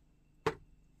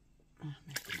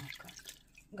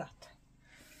 Gata.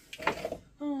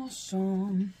 Așa.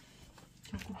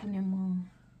 Acum punem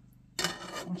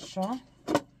așa.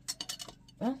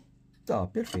 Da? Da,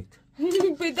 perfect.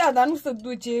 Păi da, dar nu se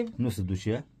duce. Nu se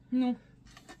duce? Nu.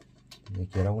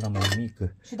 Deci era una mai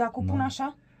mică. Și dacă o pun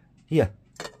așa? Ia.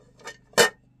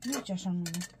 Nici așa nu.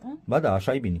 Ba da,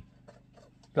 așa e bine.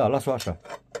 Da, las-o așa.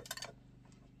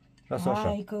 Lasă așa.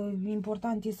 Hai că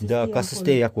important e să Da, stie ca să acolo.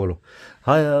 stea acolo.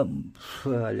 Hai,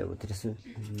 aleu, trebuie să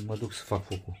mă duc să fac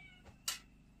focul.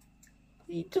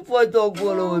 Ce faci tu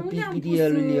acolo,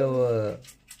 pispirielul eu?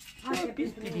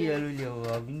 Pispirielul eu,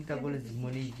 a venit acolo să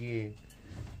mănânce.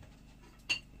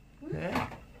 Unde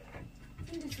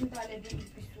sunt alea de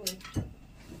pisuri?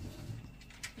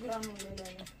 Granulele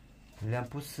alea. Le-am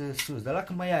pus sus, dar la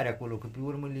că mai are acolo, că pe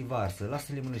urmă le varsă.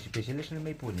 Lasă-le mână și pe cele și le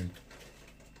mai punem.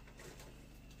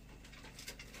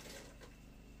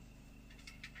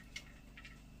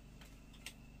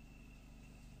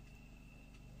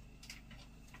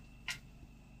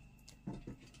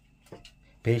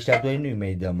 Pe ăștia doi nu-i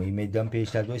mai dăm, îi mai dăm pe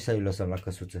ăștia doi să îi lăsăm la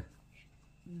căsuță.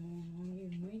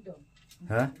 Nu-i dăm.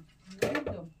 Ha? Nu-i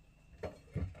dăm.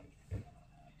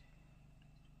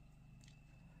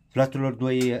 Flaturilor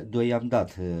doi i-am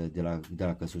dat de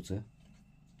la căsuță.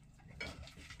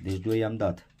 Deci doi i-am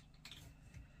dat.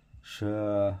 Și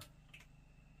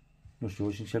nu știu,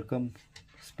 o și încercăm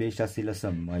pe ăștia să-i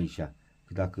lăsăm aici.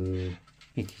 Că dacă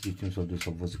știți cum s-au dus,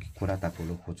 au văzut că e curat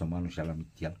acolo, hoțomanul și-a la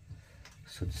el.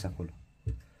 S-au dus acolo.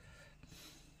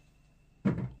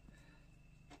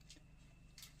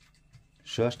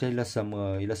 Și ăștia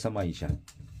îi lăsăm aici.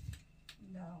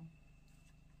 Da.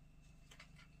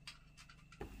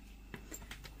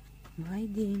 Vai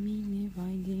de mine,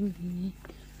 vai de mine.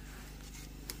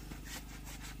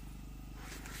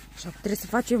 Așa că trebuie să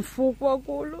facem focul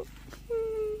acolo.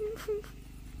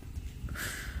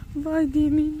 Vai de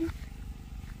mine.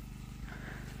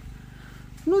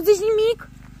 Nu zici nimic?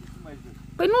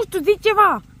 Păi nu știu, zici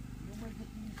ceva.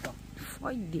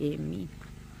 Vai de mine.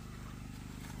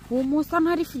 Omul ăsta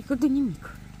n-are frică de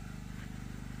nimic.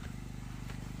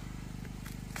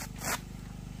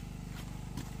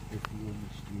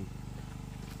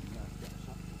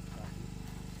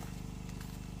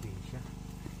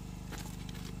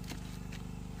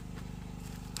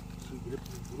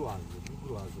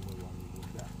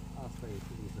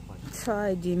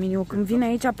 Hai de mine, eu când vin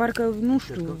aici parcă, nu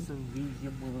știu.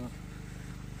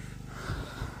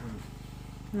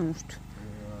 Nu știu.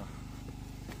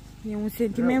 E un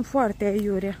sentiment foarte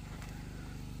aiurea.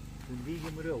 Să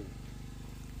învingem rău.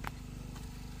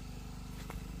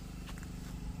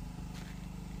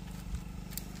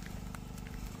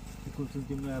 Și cum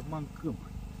suntem noi acum în câmp.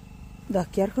 Da,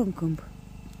 chiar că în câmp.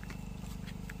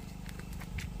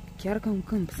 Chiar că în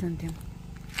câmp suntem.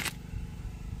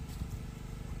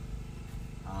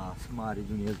 Să mare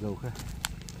Dumnezeu, că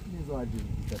Dumnezeu a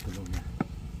gândit toată lumea.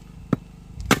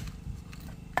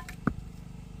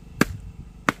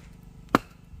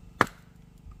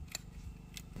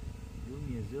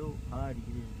 Dumnezeu are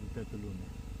grijă de toată lumea.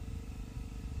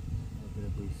 Nu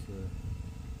trebuie să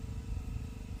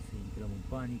intrăm în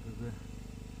panică, că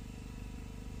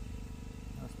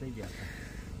asta e viața.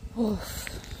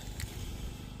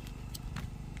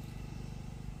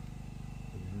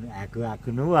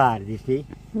 Acum nu arde, știi?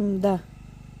 Da.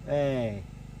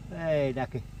 Ei,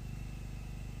 dacă...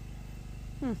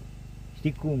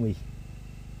 Știi cum e?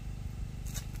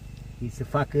 Ei să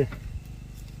facă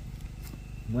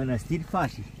mănăstiri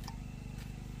fașii.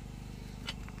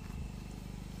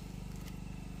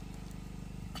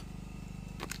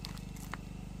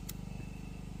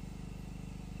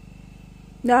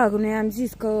 Da, că noi am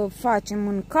zis că facem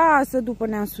în casă, după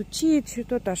ne-am sucit și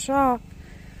tot așa.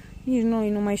 Nici noi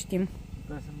nu mai știm.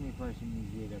 Ca să nu mai facem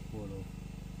mizerie acolo.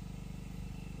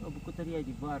 O bucătăria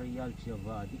de vară e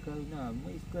altceva. Adică, na,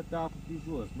 mai scătă apă pe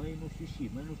jos, mai nu știu și,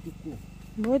 mai nu știu cum.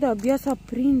 Bă, dar abia se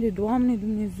aprinde, Doamne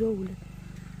Dumnezeule.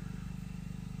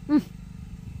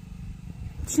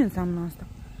 Ce înseamnă asta?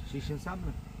 Și ce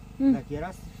înseamnă? Dacă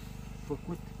era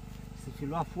făcut să fi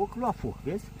luat foc,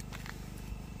 vezi?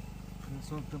 Când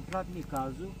s-a întâmplat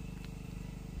cazul,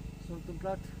 s-a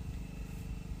întâmplat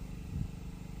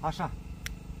așa.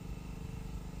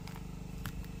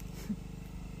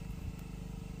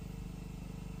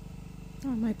 Nu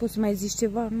mai poți să mai zici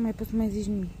ceva, nu mai poți să mai zici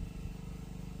nimic.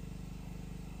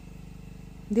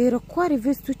 De răcoare,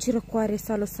 vezi tu ce răcoare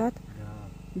s-a lăsat? Da.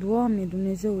 Doamne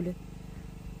Dumnezeule.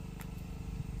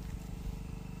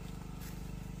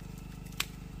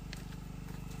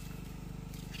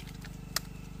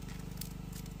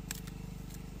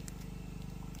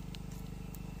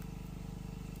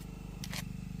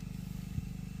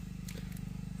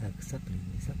 Dacă s-a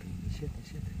prinde,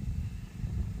 șete.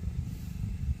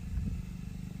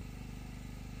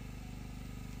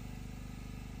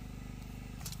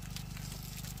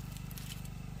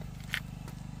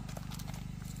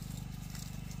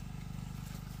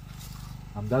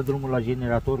 Am dat drumul la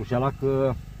generatorul și ala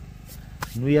că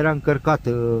nu era încărcat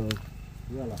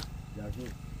ăla de ajuns.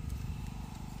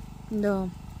 Da.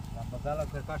 L-am băgat la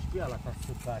încărcat și pe ăla ca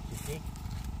să cace, știi?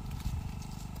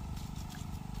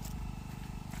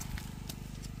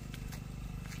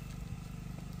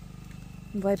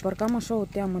 Vai, parcă am așa o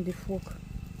teamă de foc.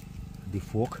 De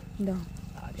foc? Da.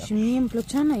 Și mie îmi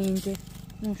plăcea înainte,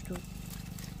 nu știu,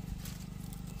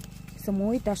 să mă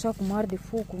uit așa cum arde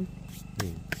focul.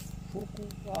 Focul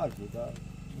arde, dar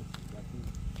nu știu, dacă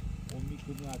o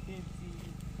mică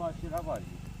neatenție face ravaje.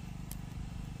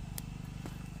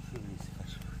 Ce vrei să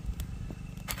faci?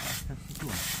 Asta și tu.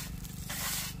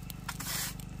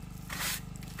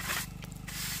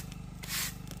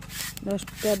 Dar aș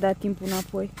putea da timpul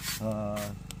înapoi.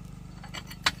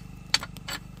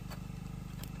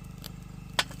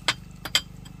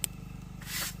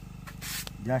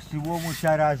 Dar știi omul ce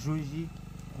are ajungi,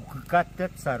 cu căcat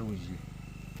tot s-ar ungi.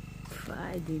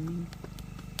 Vai de mine.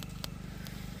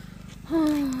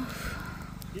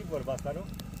 Știi vorba asta, nu?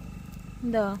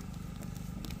 Da.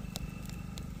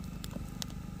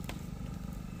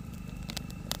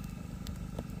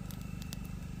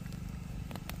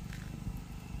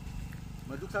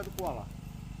 Mă duc să aduc oala.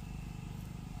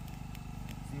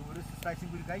 Ți-e urât să stai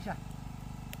singuric aici?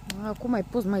 Acum mai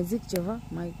poți mai zic ceva?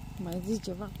 Mai zic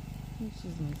ceva? Nu știu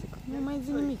să mai zic. Nu mai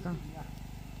zic nimica.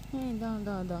 Ei,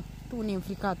 da. Tu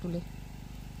neînfricatule.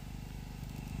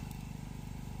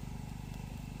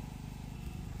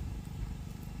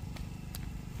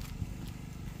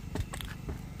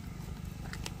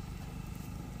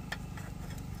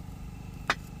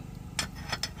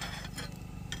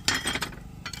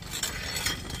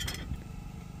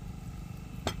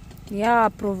 Ea a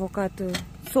provocat,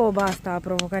 soba asta a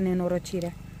provocat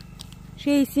nenorocirea. Și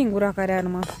e singura care a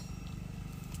rămas.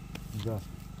 Da.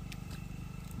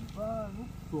 Ba, nu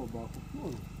soba,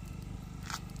 cuptorul.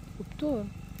 Cuptor?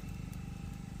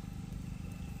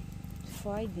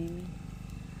 Fai de mine.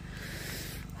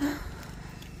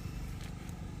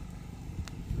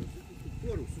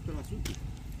 Cuptorul, 100%.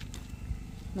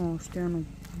 Nu știu, eu nu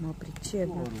mă pricep.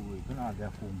 Cuptorul, că n-a de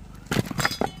acum.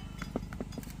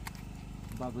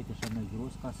 Bag, uite, așa mai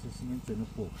gros ca să se mențină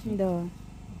foc, știi? Da.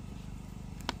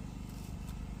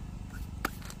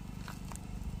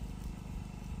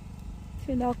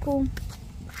 Și de acum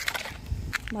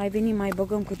mai venim, mai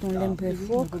băgăm cât un lemn pe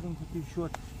foc. Băgăm câte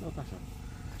șort, tot așa.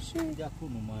 Și de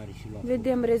acum nu mai are și la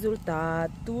vedem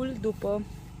rezultatul după.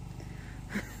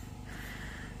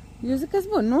 Eu zic că-s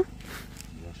bun, nu?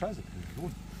 Eu așa zic, e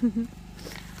bun.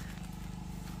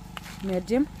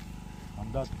 Mergem? Am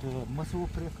dat, mă să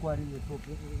opresc cu arile, să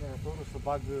opresc generatorul, să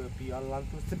bag pe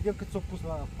alaltul, să vedem cât s-o pus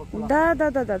la făcut.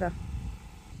 Da.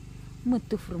 Mă,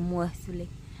 tu frumosule.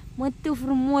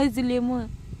 Mă.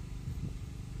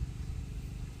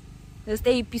 Ăsta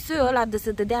e episodul ăla de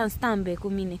să te dea în stambe cu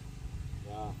mine.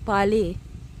 Da. Pale.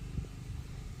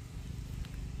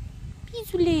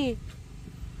 Pisule.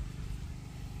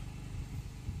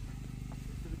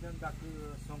 Să vedem dacă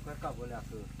s-o încărcat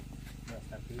văleacă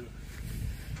asta, că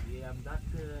i-am dat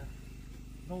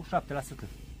 97%.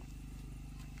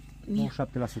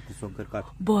 s-a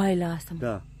încărcat. Băi, la asta, mă.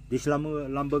 Da. Deci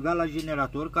l-am băgat la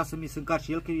generator ca să mi se încarce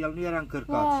și el, că el nu era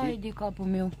încărcat. Hai de capul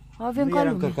meu. Avem nu ca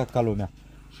era lumea. încărcat ca lumea.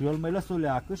 Și eu îl mai las o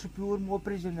leacă și pe urmă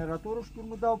opresc generatorul și pe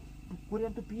urmă dau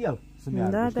curentul pe el să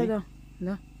meargă, Da, știi?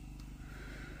 da.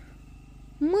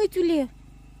 Măițule!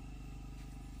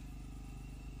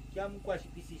 Cheamă coașe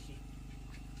pisișii.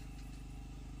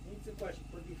 Nu-ți coașe,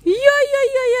 pădure. Ia,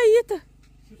 iată!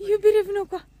 Iubire, vină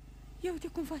cu. Ia uite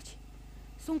cum faci.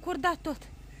 S-a încordat tot.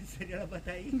 Săria la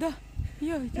bătaie? Da.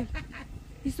 Ia uite.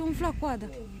 I s-a umflat coada.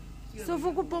 S-a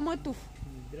făcut pămătuf.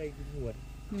 Mi-e drag de mor.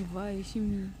 Vai, și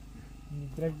mie. Mi-e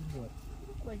drag de mor.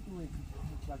 Nu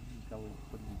fac nimic ca o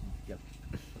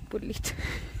părlită. Pârlit.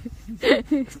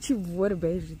 Ce vorbe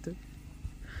ai și tu.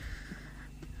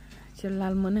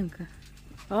 Celălalt mănâncă.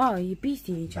 A, e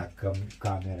Peste aici. Dacă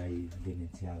camera e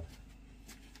venețială.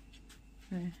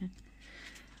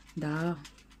 Da.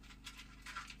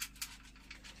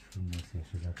 Frumos e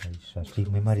așezat aici. Știi,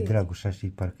 mai mare dragul, știi,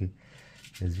 parcă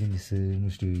îți vine să, nu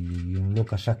știu, e un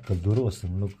loc așa călduros,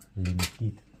 un loc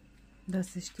liniștit. Da,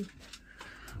 să știi.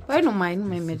 Păi nu mai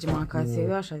mergem acasă,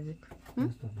 eu așa zic.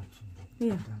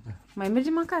 Ia. Da. Mai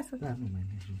mergem acasă? Da, nu mai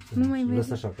mergem. Nu mai mergem.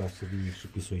 Lăsa așa ca să vii și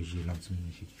pisoi și l-am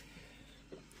ținut și...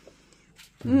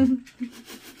 Da.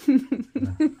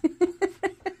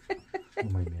 Nu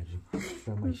mai mergem.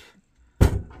 Stăm aici.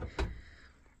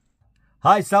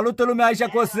 Hai, salută lumea aici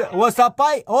că o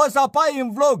să apai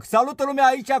în vlog. Salută lumea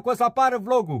aici că o să apară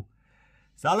vlogul.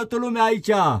 Salută lumea aici.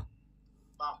 Vă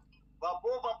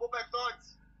pup pe toți.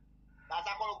 Dați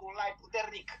acolo cu un like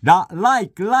puternic. Da,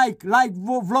 like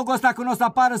vlogul ăsta când o să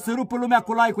apară să rupă lumea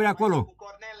cu like-uri acolo. Cu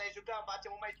Cornel le jucăm,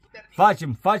 facem un meci puternic.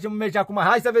 Facem un meci acum.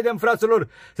 Hai să vedem, fraților.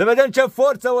 Să vedem ce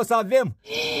forță o să avem.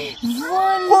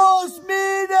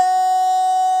 Cosmine!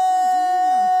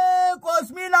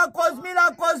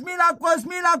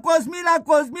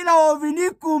 Cosmina a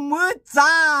venit cu mâța!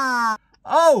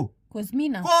 Oh!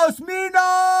 Cosmina! A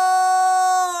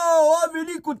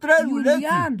venit cu trenul!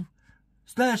 Iulian!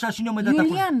 Stai așa și ne-o mai dat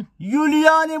acolo.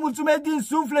 Iulian! Mulțumesc din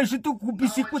suflet și tu cu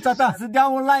pisicuța ta. Să dea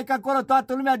un like acolo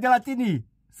toată lumea de la tine.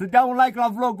 Să dea un like la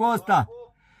vlogul ăsta.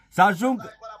 Să ajung...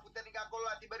 Puternic acolo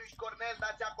la Tiberiu și Cornel,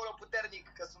 dați acolo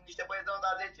puternic, că sunt niște băieți de onda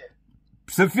 10.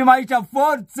 Să fim aici,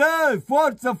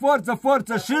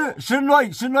 forță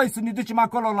și noi să ne ducem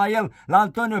acolo la el, la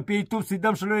Antonio pe YouTube, să-i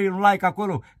dăm și lui un like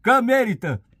acolo, că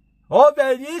merită. O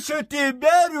venit și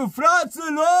Tiberiu,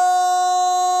 fraților!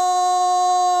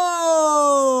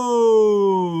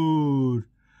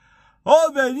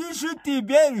 O venit și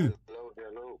Tiberiu!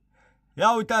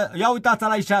 Ia uitați-l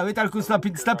aici, uite-l cum stă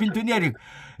pe întuneric.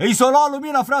 Îi s-o luat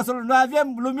lumina, fraților, noi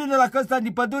avem lumină la Căsuța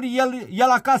din Pădure, el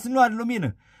acasă nu are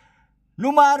lumină.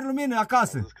 Nu mai are lumină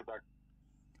acasă.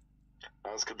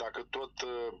 Am zis că dacă tot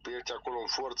ești acolo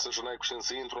în forță și n-ai cu ce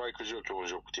să intru, hai că joc eu un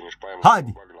joc cu tine și pe aia mă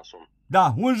bag la somn. Da,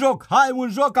 un joc. Hai, un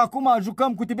joc acum,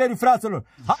 jucăm cu Tiberiu, fraților.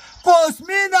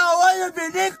 Cosmina a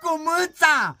venit cu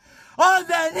mâța! A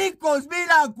venit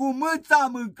Cosmina cu mâța,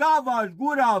 mâncava-și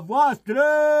gura voastră!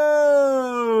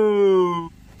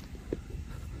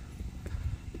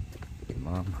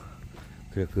 Mamă,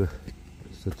 cred că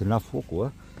s-a terminat focul,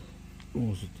 a?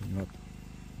 Nu s-a terminat.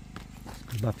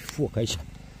 Ba pe foc aici.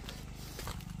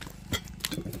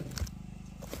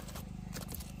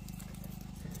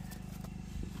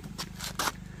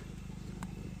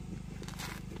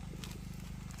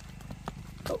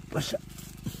 Așa.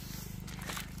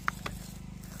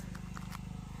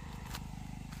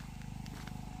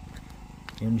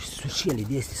 Eu niște sușele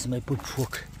de astea să mai pun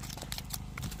foc.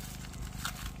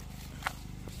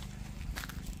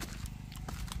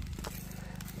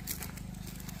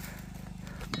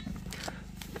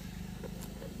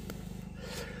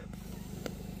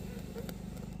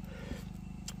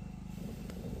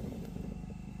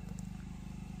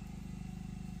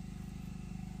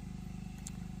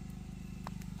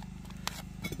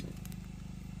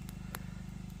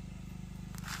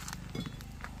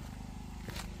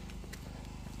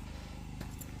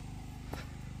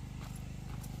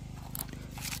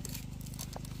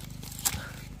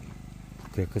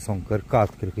 Cred că s-au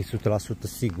încărcat, cred că e 100%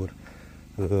 sigur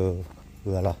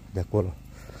ăla de acolo.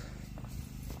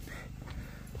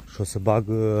 Și o să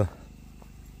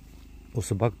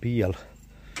bag pe el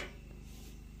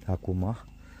acum,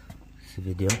 să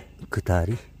vedem cât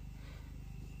are.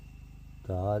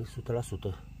 Da, are 100%.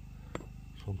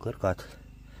 S-a încărcat.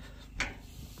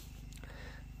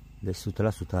 Deci 100%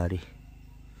 are.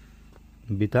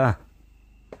 Bita,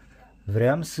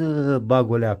 vreau să bag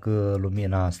o leacă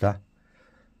lumina asta.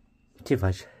 Ce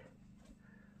faci?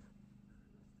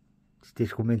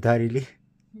 Citești comentariile?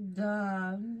 Da,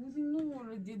 nu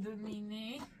râde de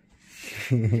mine.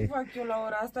 Ce fac eu la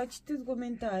ora asta? Citesc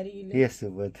comentariile. Ia să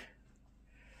văd.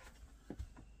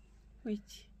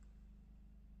 Uite.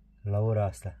 La ora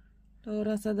asta. La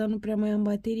ora asta, dar nu prea mai am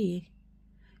baterie.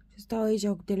 Și stau aici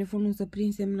cu telefonul să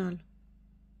prind semnal.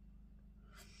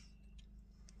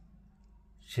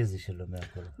 Ce zice lumea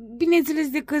acolo? Bineînțeles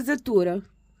de căzătură.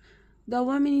 Dar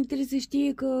oamenii trebuie să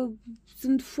știe că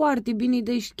sunt foarte bine,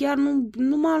 deci chiar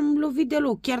nu m-am lovit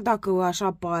deloc, chiar dacă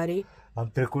așa pare. Am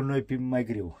trecut noi pe mai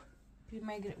greu. Pe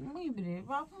mai greu. Măi bre,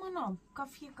 acum nu, ca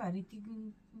fiecare.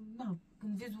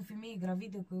 Când vezi o femeie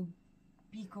gravidă că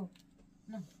pică.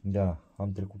 Na. Da,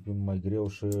 am trecut pe mai greu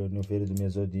și ne oferi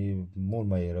Dumnezeu de mult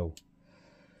mai rău.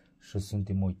 Și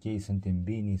suntem ok, suntem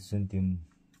bine,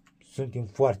 suntem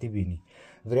foarte bine.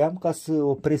 Vreau ca să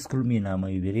opresc lumina, mă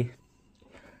iubire.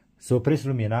 Să opresc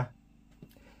lumina.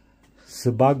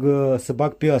 Să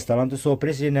bag pe ăsta. L-am dus să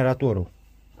opresc generatorul.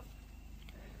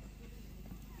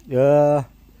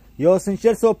 Eu o să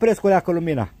încerc să opresc o leacă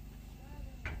lumina.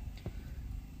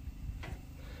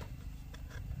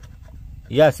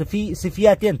 Ia, să fii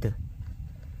atentă.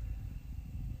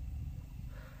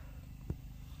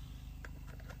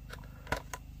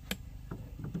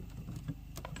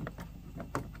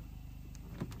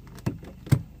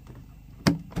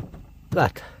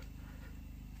 Gata.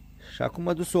 Și acum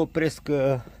mă duc să opresc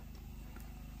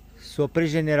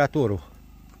generatorul.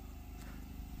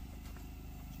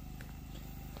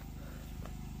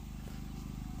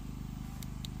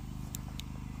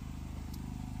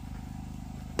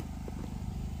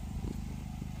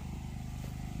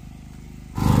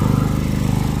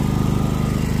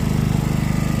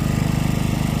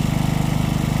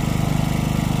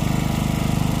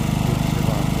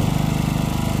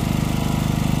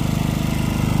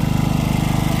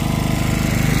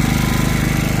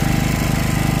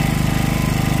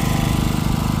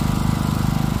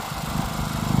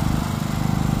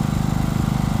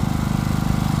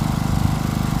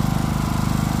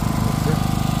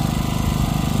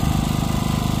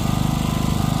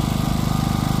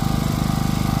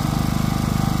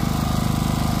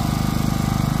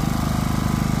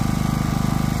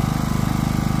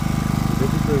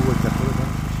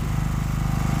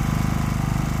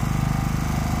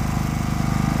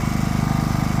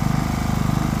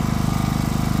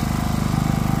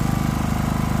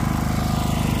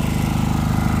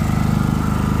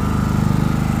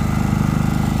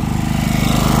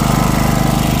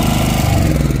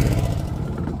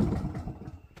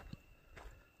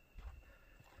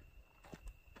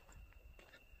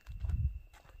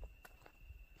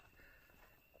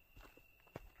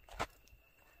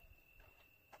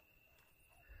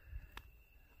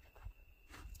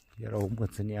 Era o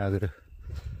măță neagră.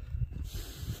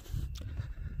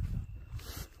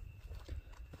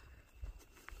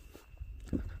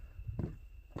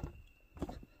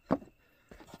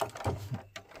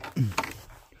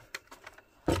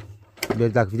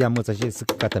 Deci dacă vedea măța și să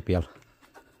căcata pe el.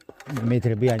 Nu mi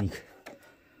trebuia nic.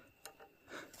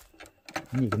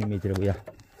 Nic nu mi trebuia.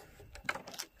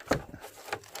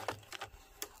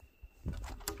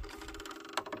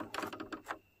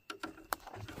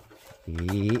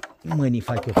 Mâinii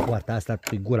fac eu poarta asta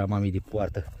pe gura mamei de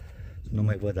poartă. Nu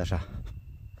mai văd așa.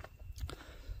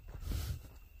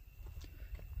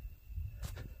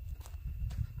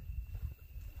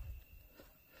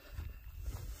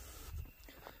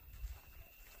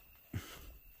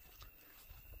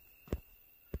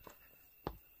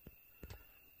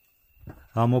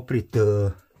 Am oprit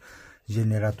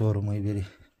generatorul, mă iubire.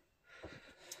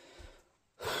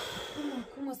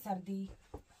 Cum sunt ardei?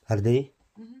 Ardei?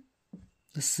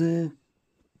 Sunt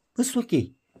ok.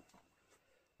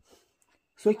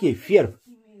 Sunt ok, fierb.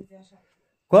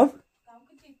 Cum? Cam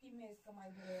cât e timez că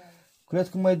mai durează? Cred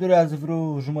că mai durează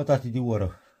vreo jumătate de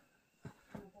oră.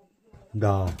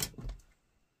 Da.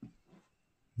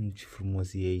 Ce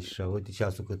frumos e aici. Uite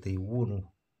ceasul cât e.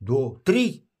 1, 2,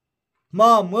 3.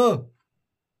 Mamă!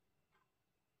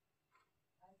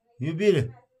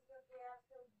 Iubire!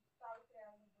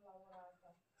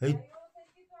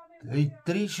 E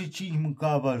 3 și 5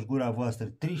 mâncava-și gura voastră.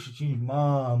 3 și 5.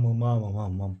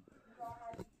 Mamă.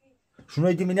 Și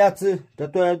noi dimineață, dar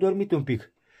tu ai dormit un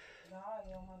pic.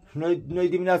 Și noi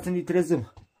dimineața ne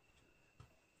trezăm.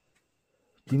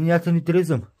 Dimineața ne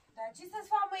trezăm. Dar ce să-ți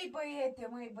fac,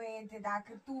 măi băiete,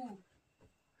 dacă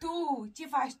ce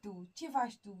faci tu? Ce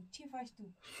faci tu?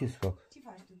 Ce să fac? Ce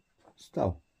faci tu?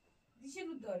 Stau. De ce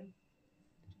nu dormi?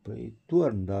 Păi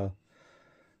dorm, dar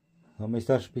am mai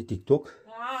stat și pe TikTok.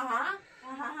 Aha.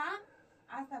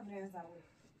 Asta vreau să aud.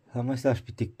 Am mai stat și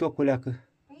pe TikTok-ul leacă.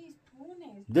 Păi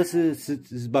spune. Dă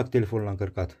să-ți bag telefonul la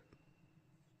încărcat.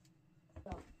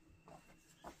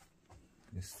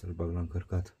 Este să-l bag la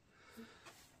încărcat.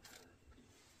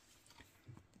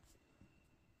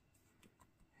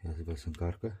 Ia să văd să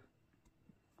încarcă.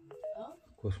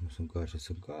 Cum să se încarce?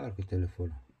 Se încarcă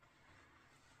telefonul.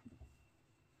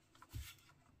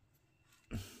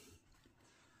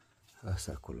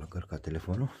 Asta acolo a încărcat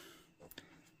telefonul.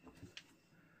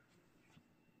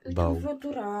 Bau.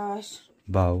 Fluturaș.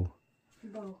 Bau.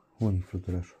 Bau. Unde-i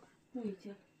fluturașul?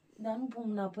 Uite. Dar nu pun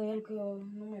mâna pe el că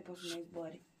nu mai pot să mai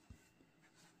zboare.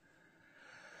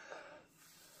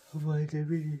 Vai de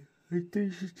mine. Ai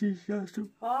 35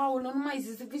 Aoleu, nu mai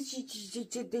zic, să vezi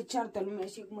ce te ceartă lumea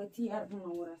și cum mă ții iar până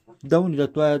la ora asta. Da, unde? Dar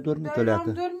tu ai adormit, Dar eu Oleacă.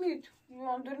 am dormit. Eu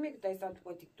am dormit cât ai stat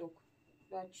pe TikTok.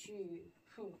 Dar ce...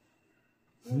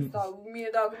 Nu stau, mie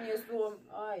dacă mi-e somn...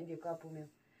 Ai de capul meu.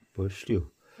 Păi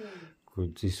știu. Că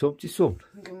ți somn, ți somn.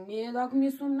 Mie dacă mi-e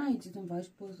somn, n-ai ce să-mi faci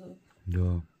poză.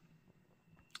 Da.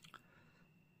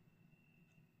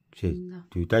 Ce? Da.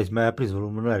 Te uitai să mai aprins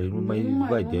lumânare, nu mai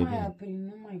vai de Nu mai mine.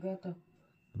 aprind, nu mai gata.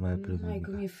 Nu mai aprins. Nu mai,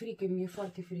 că mi-e frică, mi-e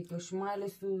foarte frică și mai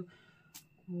ales cu...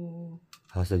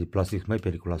 Asta de plastic mai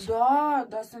periculoasă. Da,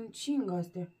 dar să încing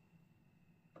astea.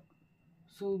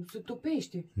 Să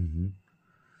topește.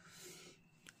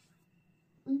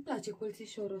 Îmi place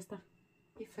colțișorul ăsta.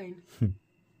 E fain.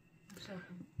 Așa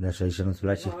cum. Dar și aici nu-ți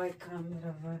place? Ai,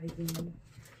 camera, vai de mine.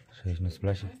 Și aici nu-ți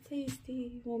place? Asta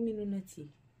este o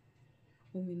minunăție.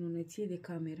 O minunăție de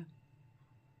cameră.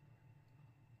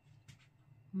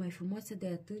 Mai frumoasă de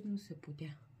atât nu se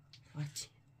putea face.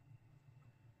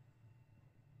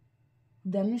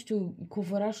 Dar nu știu,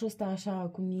 covărașul ăsta așa,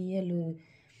 cum e el,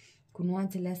 cu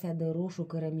nuanțele astea de roșu,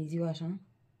 cărămiziu așa,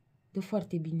 dă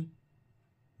foarte bine.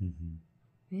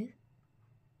 Vezi?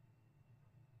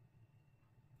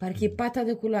 Parcă e pata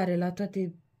de culoare la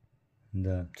toate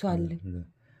țoalele. Da.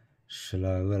 Și la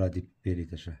ăla de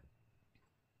perit așa.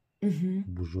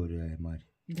 Bujorii aia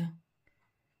mari. Da.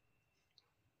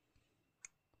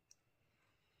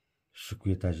 Și cu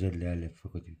etajerele alea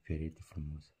făcute pe perete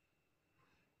frumos.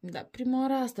 Da, prima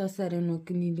oară asta sare în ochi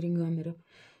când intri în cameră.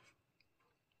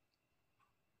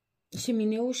 Și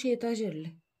mineul și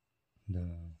etajerele. Da.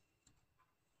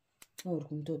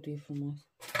 Oricum, totul e frumos.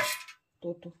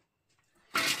 Totul.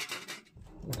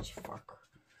 Ce fac?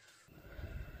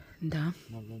 Da.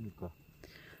 Mălănică.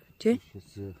 Ce? Și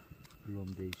să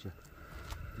luăm de aici.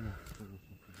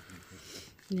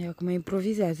 Ia, acum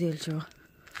improvizează el ceva.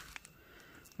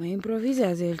 Mai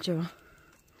improvizează el ceva.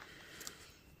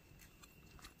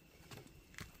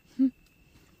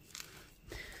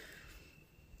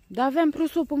 Dar aveam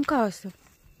prosop în casă.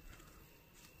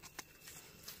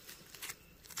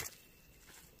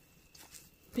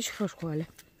 Păi ce faci cu alea?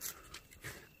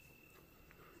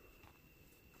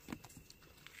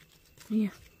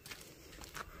 Ia.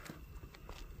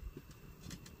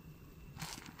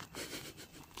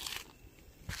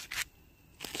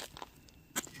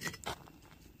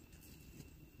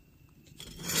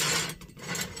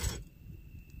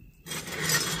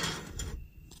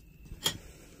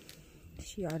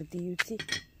 Și ardeiuții,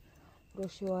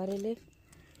 roșioarele.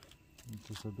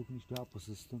 Trebuie să duc niște apă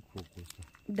să stâng focul ăsta.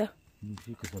 Da. Nu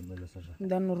știu cât să-mi lăs așa.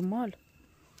 Dar normal.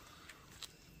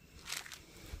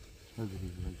 Ai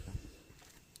grijă aici.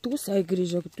 Tu să ai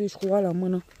grijă, că tu ești cu ala în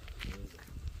mână.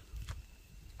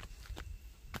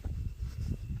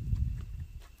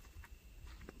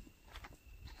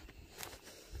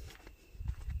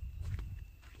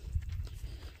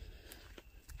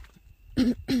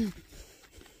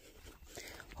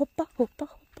 Hopa, hopa,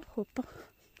 hopa, hopa.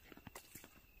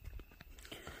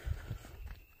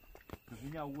 Că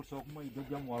vinea ursul, acum îi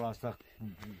dădeam oala asta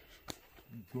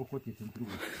clocotit într-un.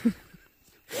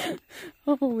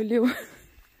 Aoleu.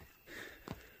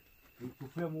 Îi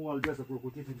tufeam o albeasă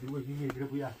clocotit într-un și mie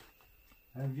trebuia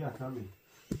în viața lui.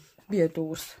 Bietul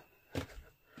urs.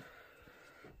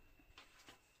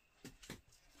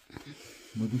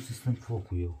 Mă duc să stâng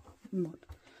focul eu. Bun.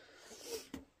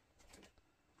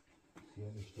 Să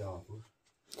iau niște apă.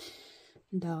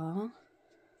 Da.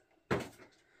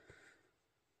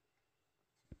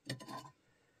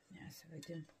 Ia să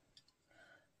vedem.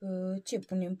 Ce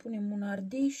punem? Punem un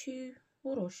ardei și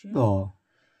o roșie. Da.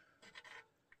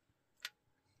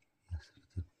 Ia să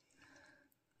vedem.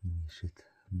 Nu a ieșit.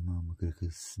 Mamă, cred că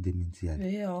sunt demențiale.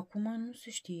 E, acum nu se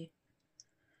știe.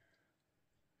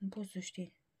 Nu poți să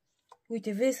știi.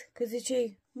 Uite, vezi că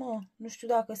ziceai, mă, nu știu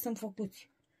dacă sunt făcuți.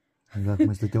 Dacă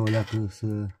mai stătea o leacă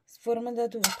să... Sfărmă de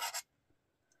adult.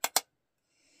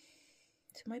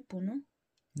 Se mai pun, nu?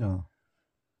 Da.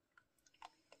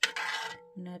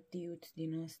 Un ardeiuț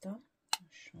din ăsta.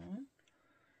 Așa.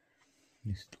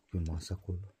 Ne se duc pe masă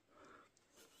acolo.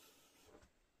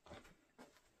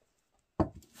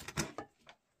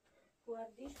 cu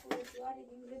ardei și cu răcioare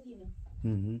din grădină.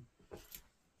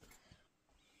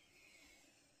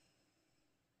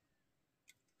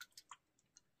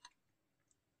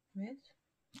 Vezi?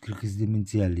 Cred că sunt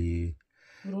demențiale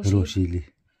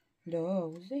roșiile. Da,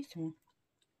 auzi, dai seama.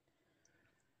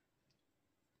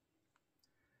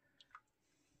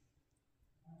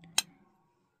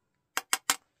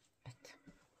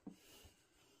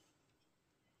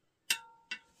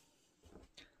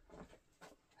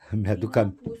 Mi-aduc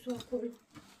am...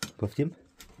 Poftim?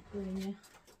 Pâine.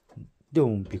 Dă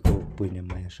un pic o pâine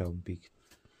mai așa, un pic.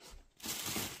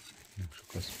 Nu știu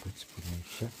ca să poți pune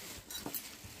așa.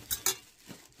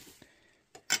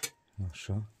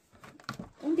 Așa.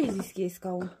 Unde ai zis că e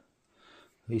scaun?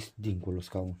 Este dincolo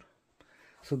scaun.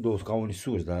 Sunt două scaune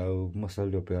sus, dar mă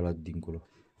să-l iau pe ăla dincolo.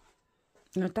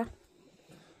 Nota?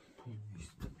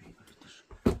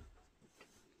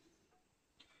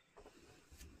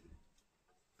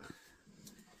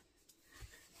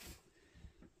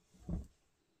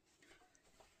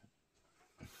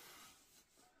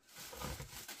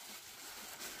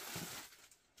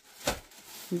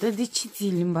 Da, de ce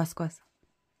ții limba scoasă?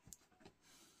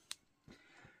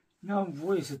 N-am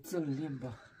voie să țin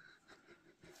limba.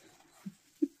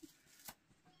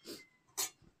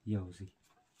 Ia uzi.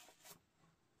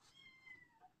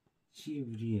 Ce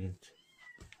vreți?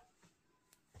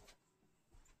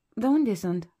 Da, unde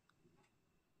sunt?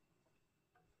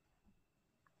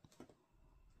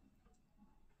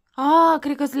 A,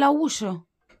 cred că-s la ușă.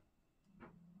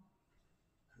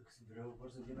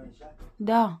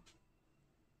 Da.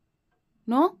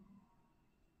 Nu?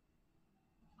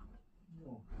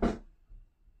 Nu.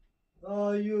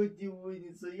 Ai, uite,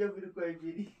 uite, ia vreau cu ai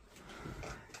venit.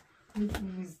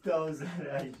 Nu stau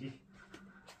săraci.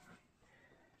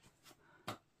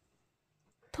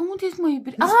 Da, unde-s mă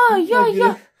iubire? A, ia!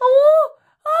 Oh,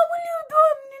 aoleu,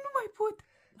 Doamne, nu mai pot.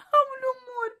 Aoleu,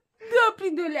 mor. Da,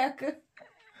 prinde o leacă.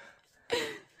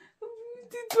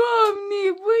 Doamne,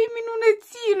 băi,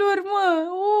 minunăților, mă.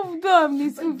 Of, Doamne,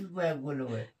 sunt... Băi, acolo,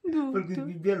 mă. Da, Făcut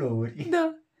bibelouri.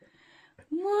 da.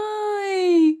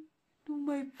 Măi, nu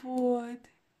mai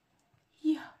pot.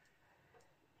 Ia.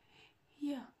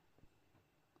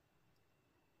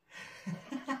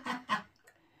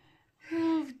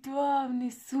 Of, Doamne,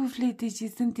 suflete, ce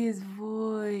sunteți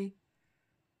voi.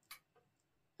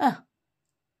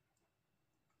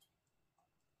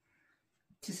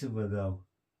 Ce să vă dau?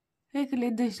 Hai că le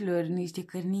dă și lor niște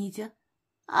cărnițe.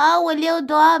 Aoleu,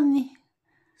 Doamne!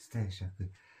 Stai așa că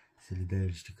să le dai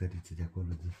niște cărnițe de acolo.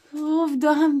 Of,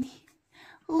 Doamne!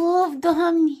 Of,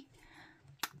 Doamne!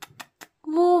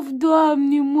 Of,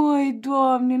 Doamne, măi,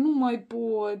 Doamne, nu mai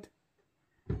pot!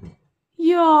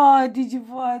 Ia, de ce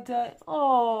fața!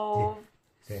 Oh,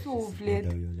 suflet! Să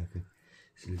le dau eu dacă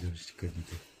să le dau niște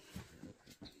cărnițe.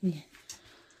 Bine.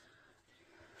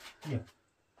 Ia.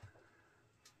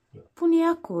 Pune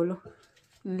acolo.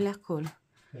 Le acolo.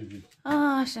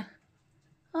 Așa.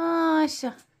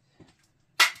 Așa.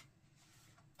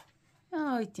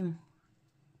 Ia uite-mă.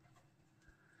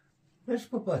 Mergi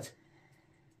pe pață.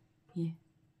 E.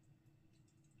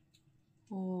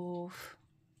 Of.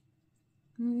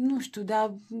 Nu știu,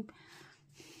 dar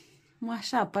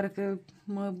așa, parcă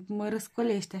mă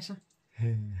răscolește așa.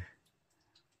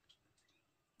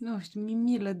 Nu știu, mi-e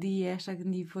milă de ei așa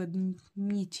când îi văd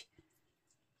mici.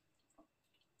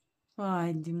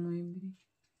 Haide, mă, iubire.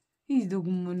 Îi-ți dă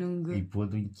cum mănâncă. E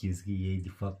podul închis, că ei de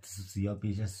fapt să iau pe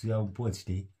ăștia să iau în pot,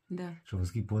 știi? Da. Și-au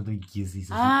văzut că e podul închis.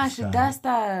 Și de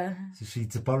asta... Și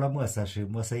țăpau la măsa și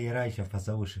măsa era aici în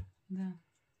fața ușă. Da.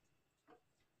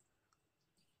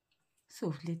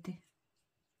 Suflete.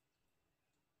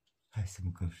 Hai să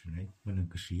mâncăm și noi.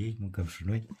 Mănâncă și ei, mâncăm și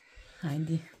noi.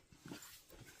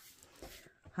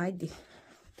 Haide.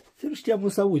 Să nu știam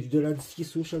să audi, de la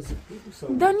deschis ușa, zic,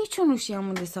 da, nici eu nu știam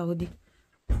unde să audi.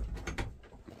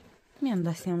 Mi-am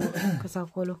dat seama că s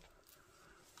acolo.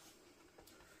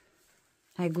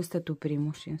 Hai, gustă tu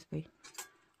primul și îmi spui.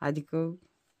 Adică...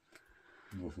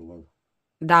 Nu o să văd.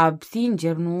 Da,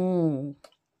 sincer, nu...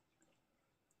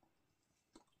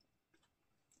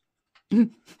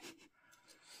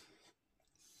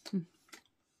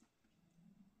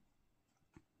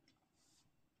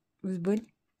 Îți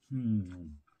buni?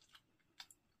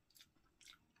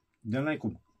 Dar n-ai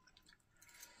cum.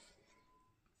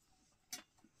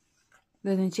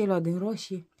 Dar de ce luat din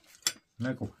roșie?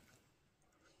 N-ai cum.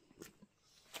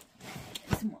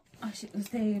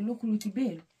 Ăsta e locul lui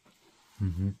Tiberiu.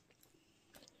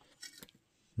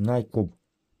 N-ai cum.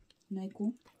 N-ai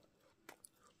cum?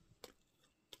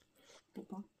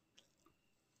 Opa.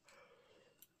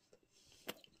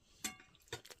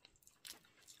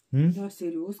 Da,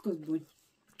 serios că-s buni.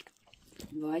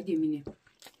 Vai de mine.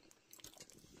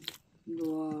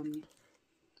 Doamne.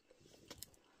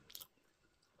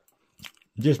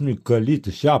 Deci nu-i călit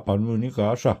și apa, nu nică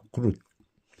așa, crud.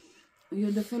 Eu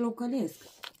de fel o călesc.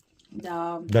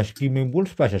 Da. Dar și chimii bun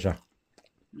se face așa.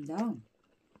 Da.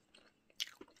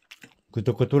 Cu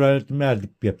tocătura mea de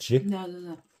piept, și? Da.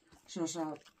 Și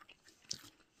așa.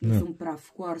 Sunt praf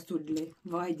cu arsurile.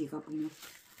 Vai de capul meu.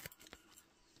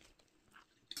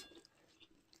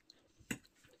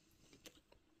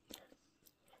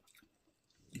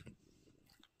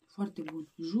 Foarte bun,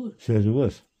 jur.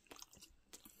 Serios.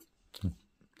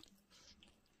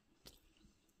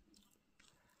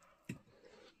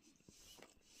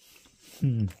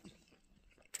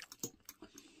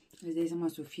 Îți dai seama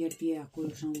să o fierbi ei acolo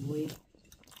și în voie.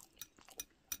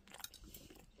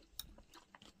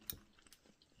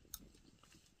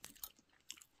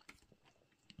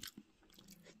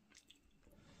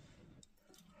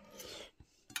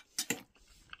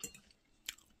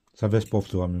 Să aveți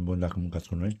poftă, oameni buni, dacă mâncați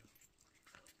cu noi.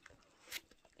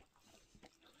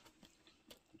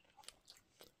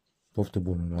 Poftă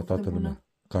bună la toată lumea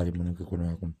care mănâncă cu noi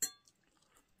acum.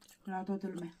 La toată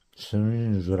lumea. Să nu ne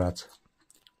înjurați.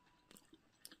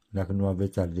 Dacă nu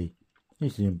aveți ardei. E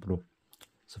simplu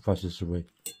să faceți și voi.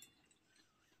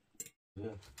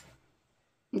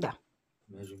 Da.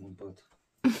 Mergem în pat.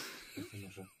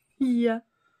 Așa. Ia.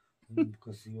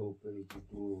 Că să iau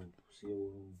pericutul, să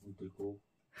iau un tricou,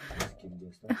 schimb de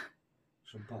asta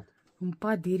și în pat. În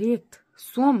pat, direct.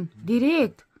 Somn,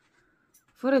 direct.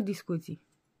 Fără discuții.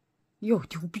 Eu,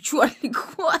 uite, cu picioarele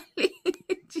goale.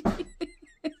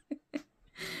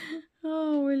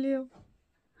 Aoleu.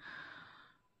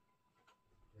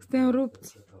 Suntem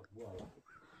rupți.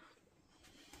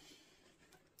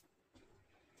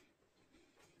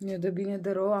 Mi-o dă bine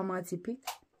de rău, am ațipit.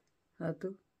 A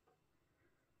tu?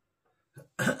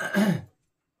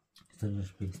 Stai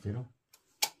și pe exterior?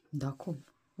 Da, cum?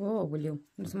 Aoleu,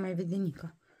 nu se mai vede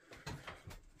nica.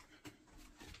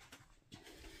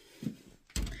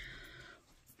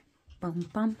 Pam,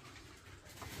 pam.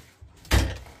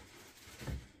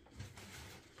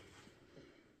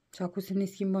 Și acum să ne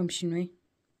schimbăm și noi.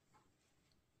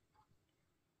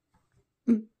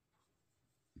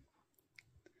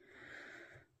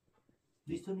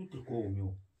 Ăsta nu-i tricoul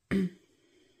meu.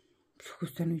 Și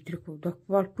ăsta nu-i tricou, dar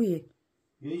al cui e?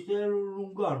 Este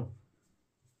lunganul.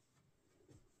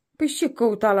 Păi ce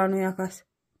căuta la noi acasă?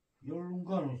 E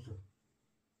lunganul ăsta.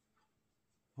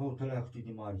 Căutarea cât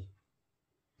de mare.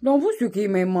 Dar am văzut eu că e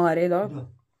mai mare, da?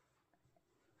 Da.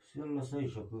 Să-l las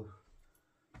aici,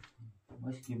 că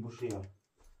mai schimbă și ea.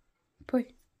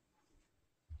 Păi.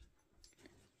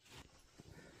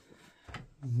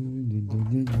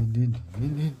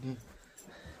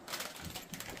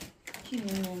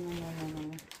 Cine nu?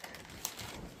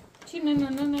 Cine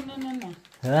nu?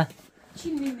 Ha?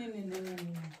 Cine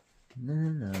nu?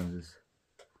 Nu, am zis.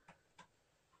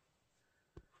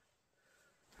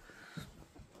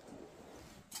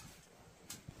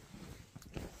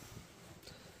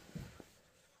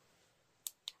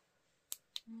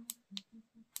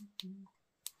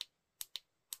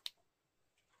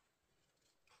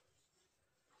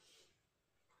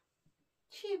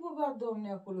 Ce-i băgat,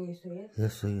 domne, acolo, ies?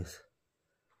 Ies.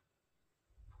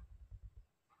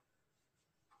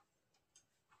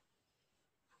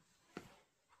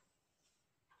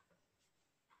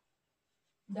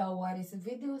 Da, oare se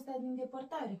vede ăsta din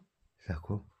depărtare? Și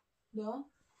acum? Da?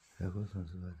 Și acum să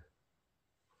se vadă.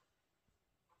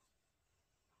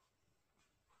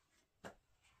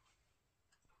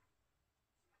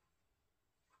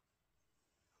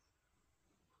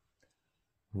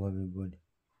 Oameni buni,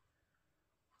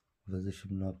 vă zicem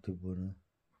noapte bună,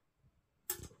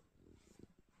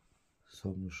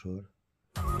 somn ușor.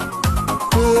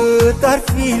 Cât ar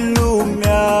fi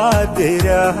lumea de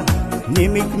rea,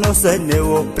 nimic nu o să ne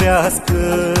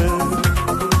oprească.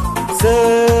 Să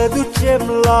ducem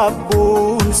la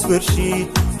bun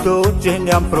sfârșit tot ce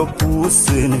ne-am propus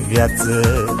în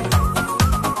viață.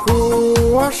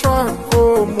 Cu așa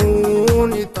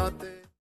comunitate.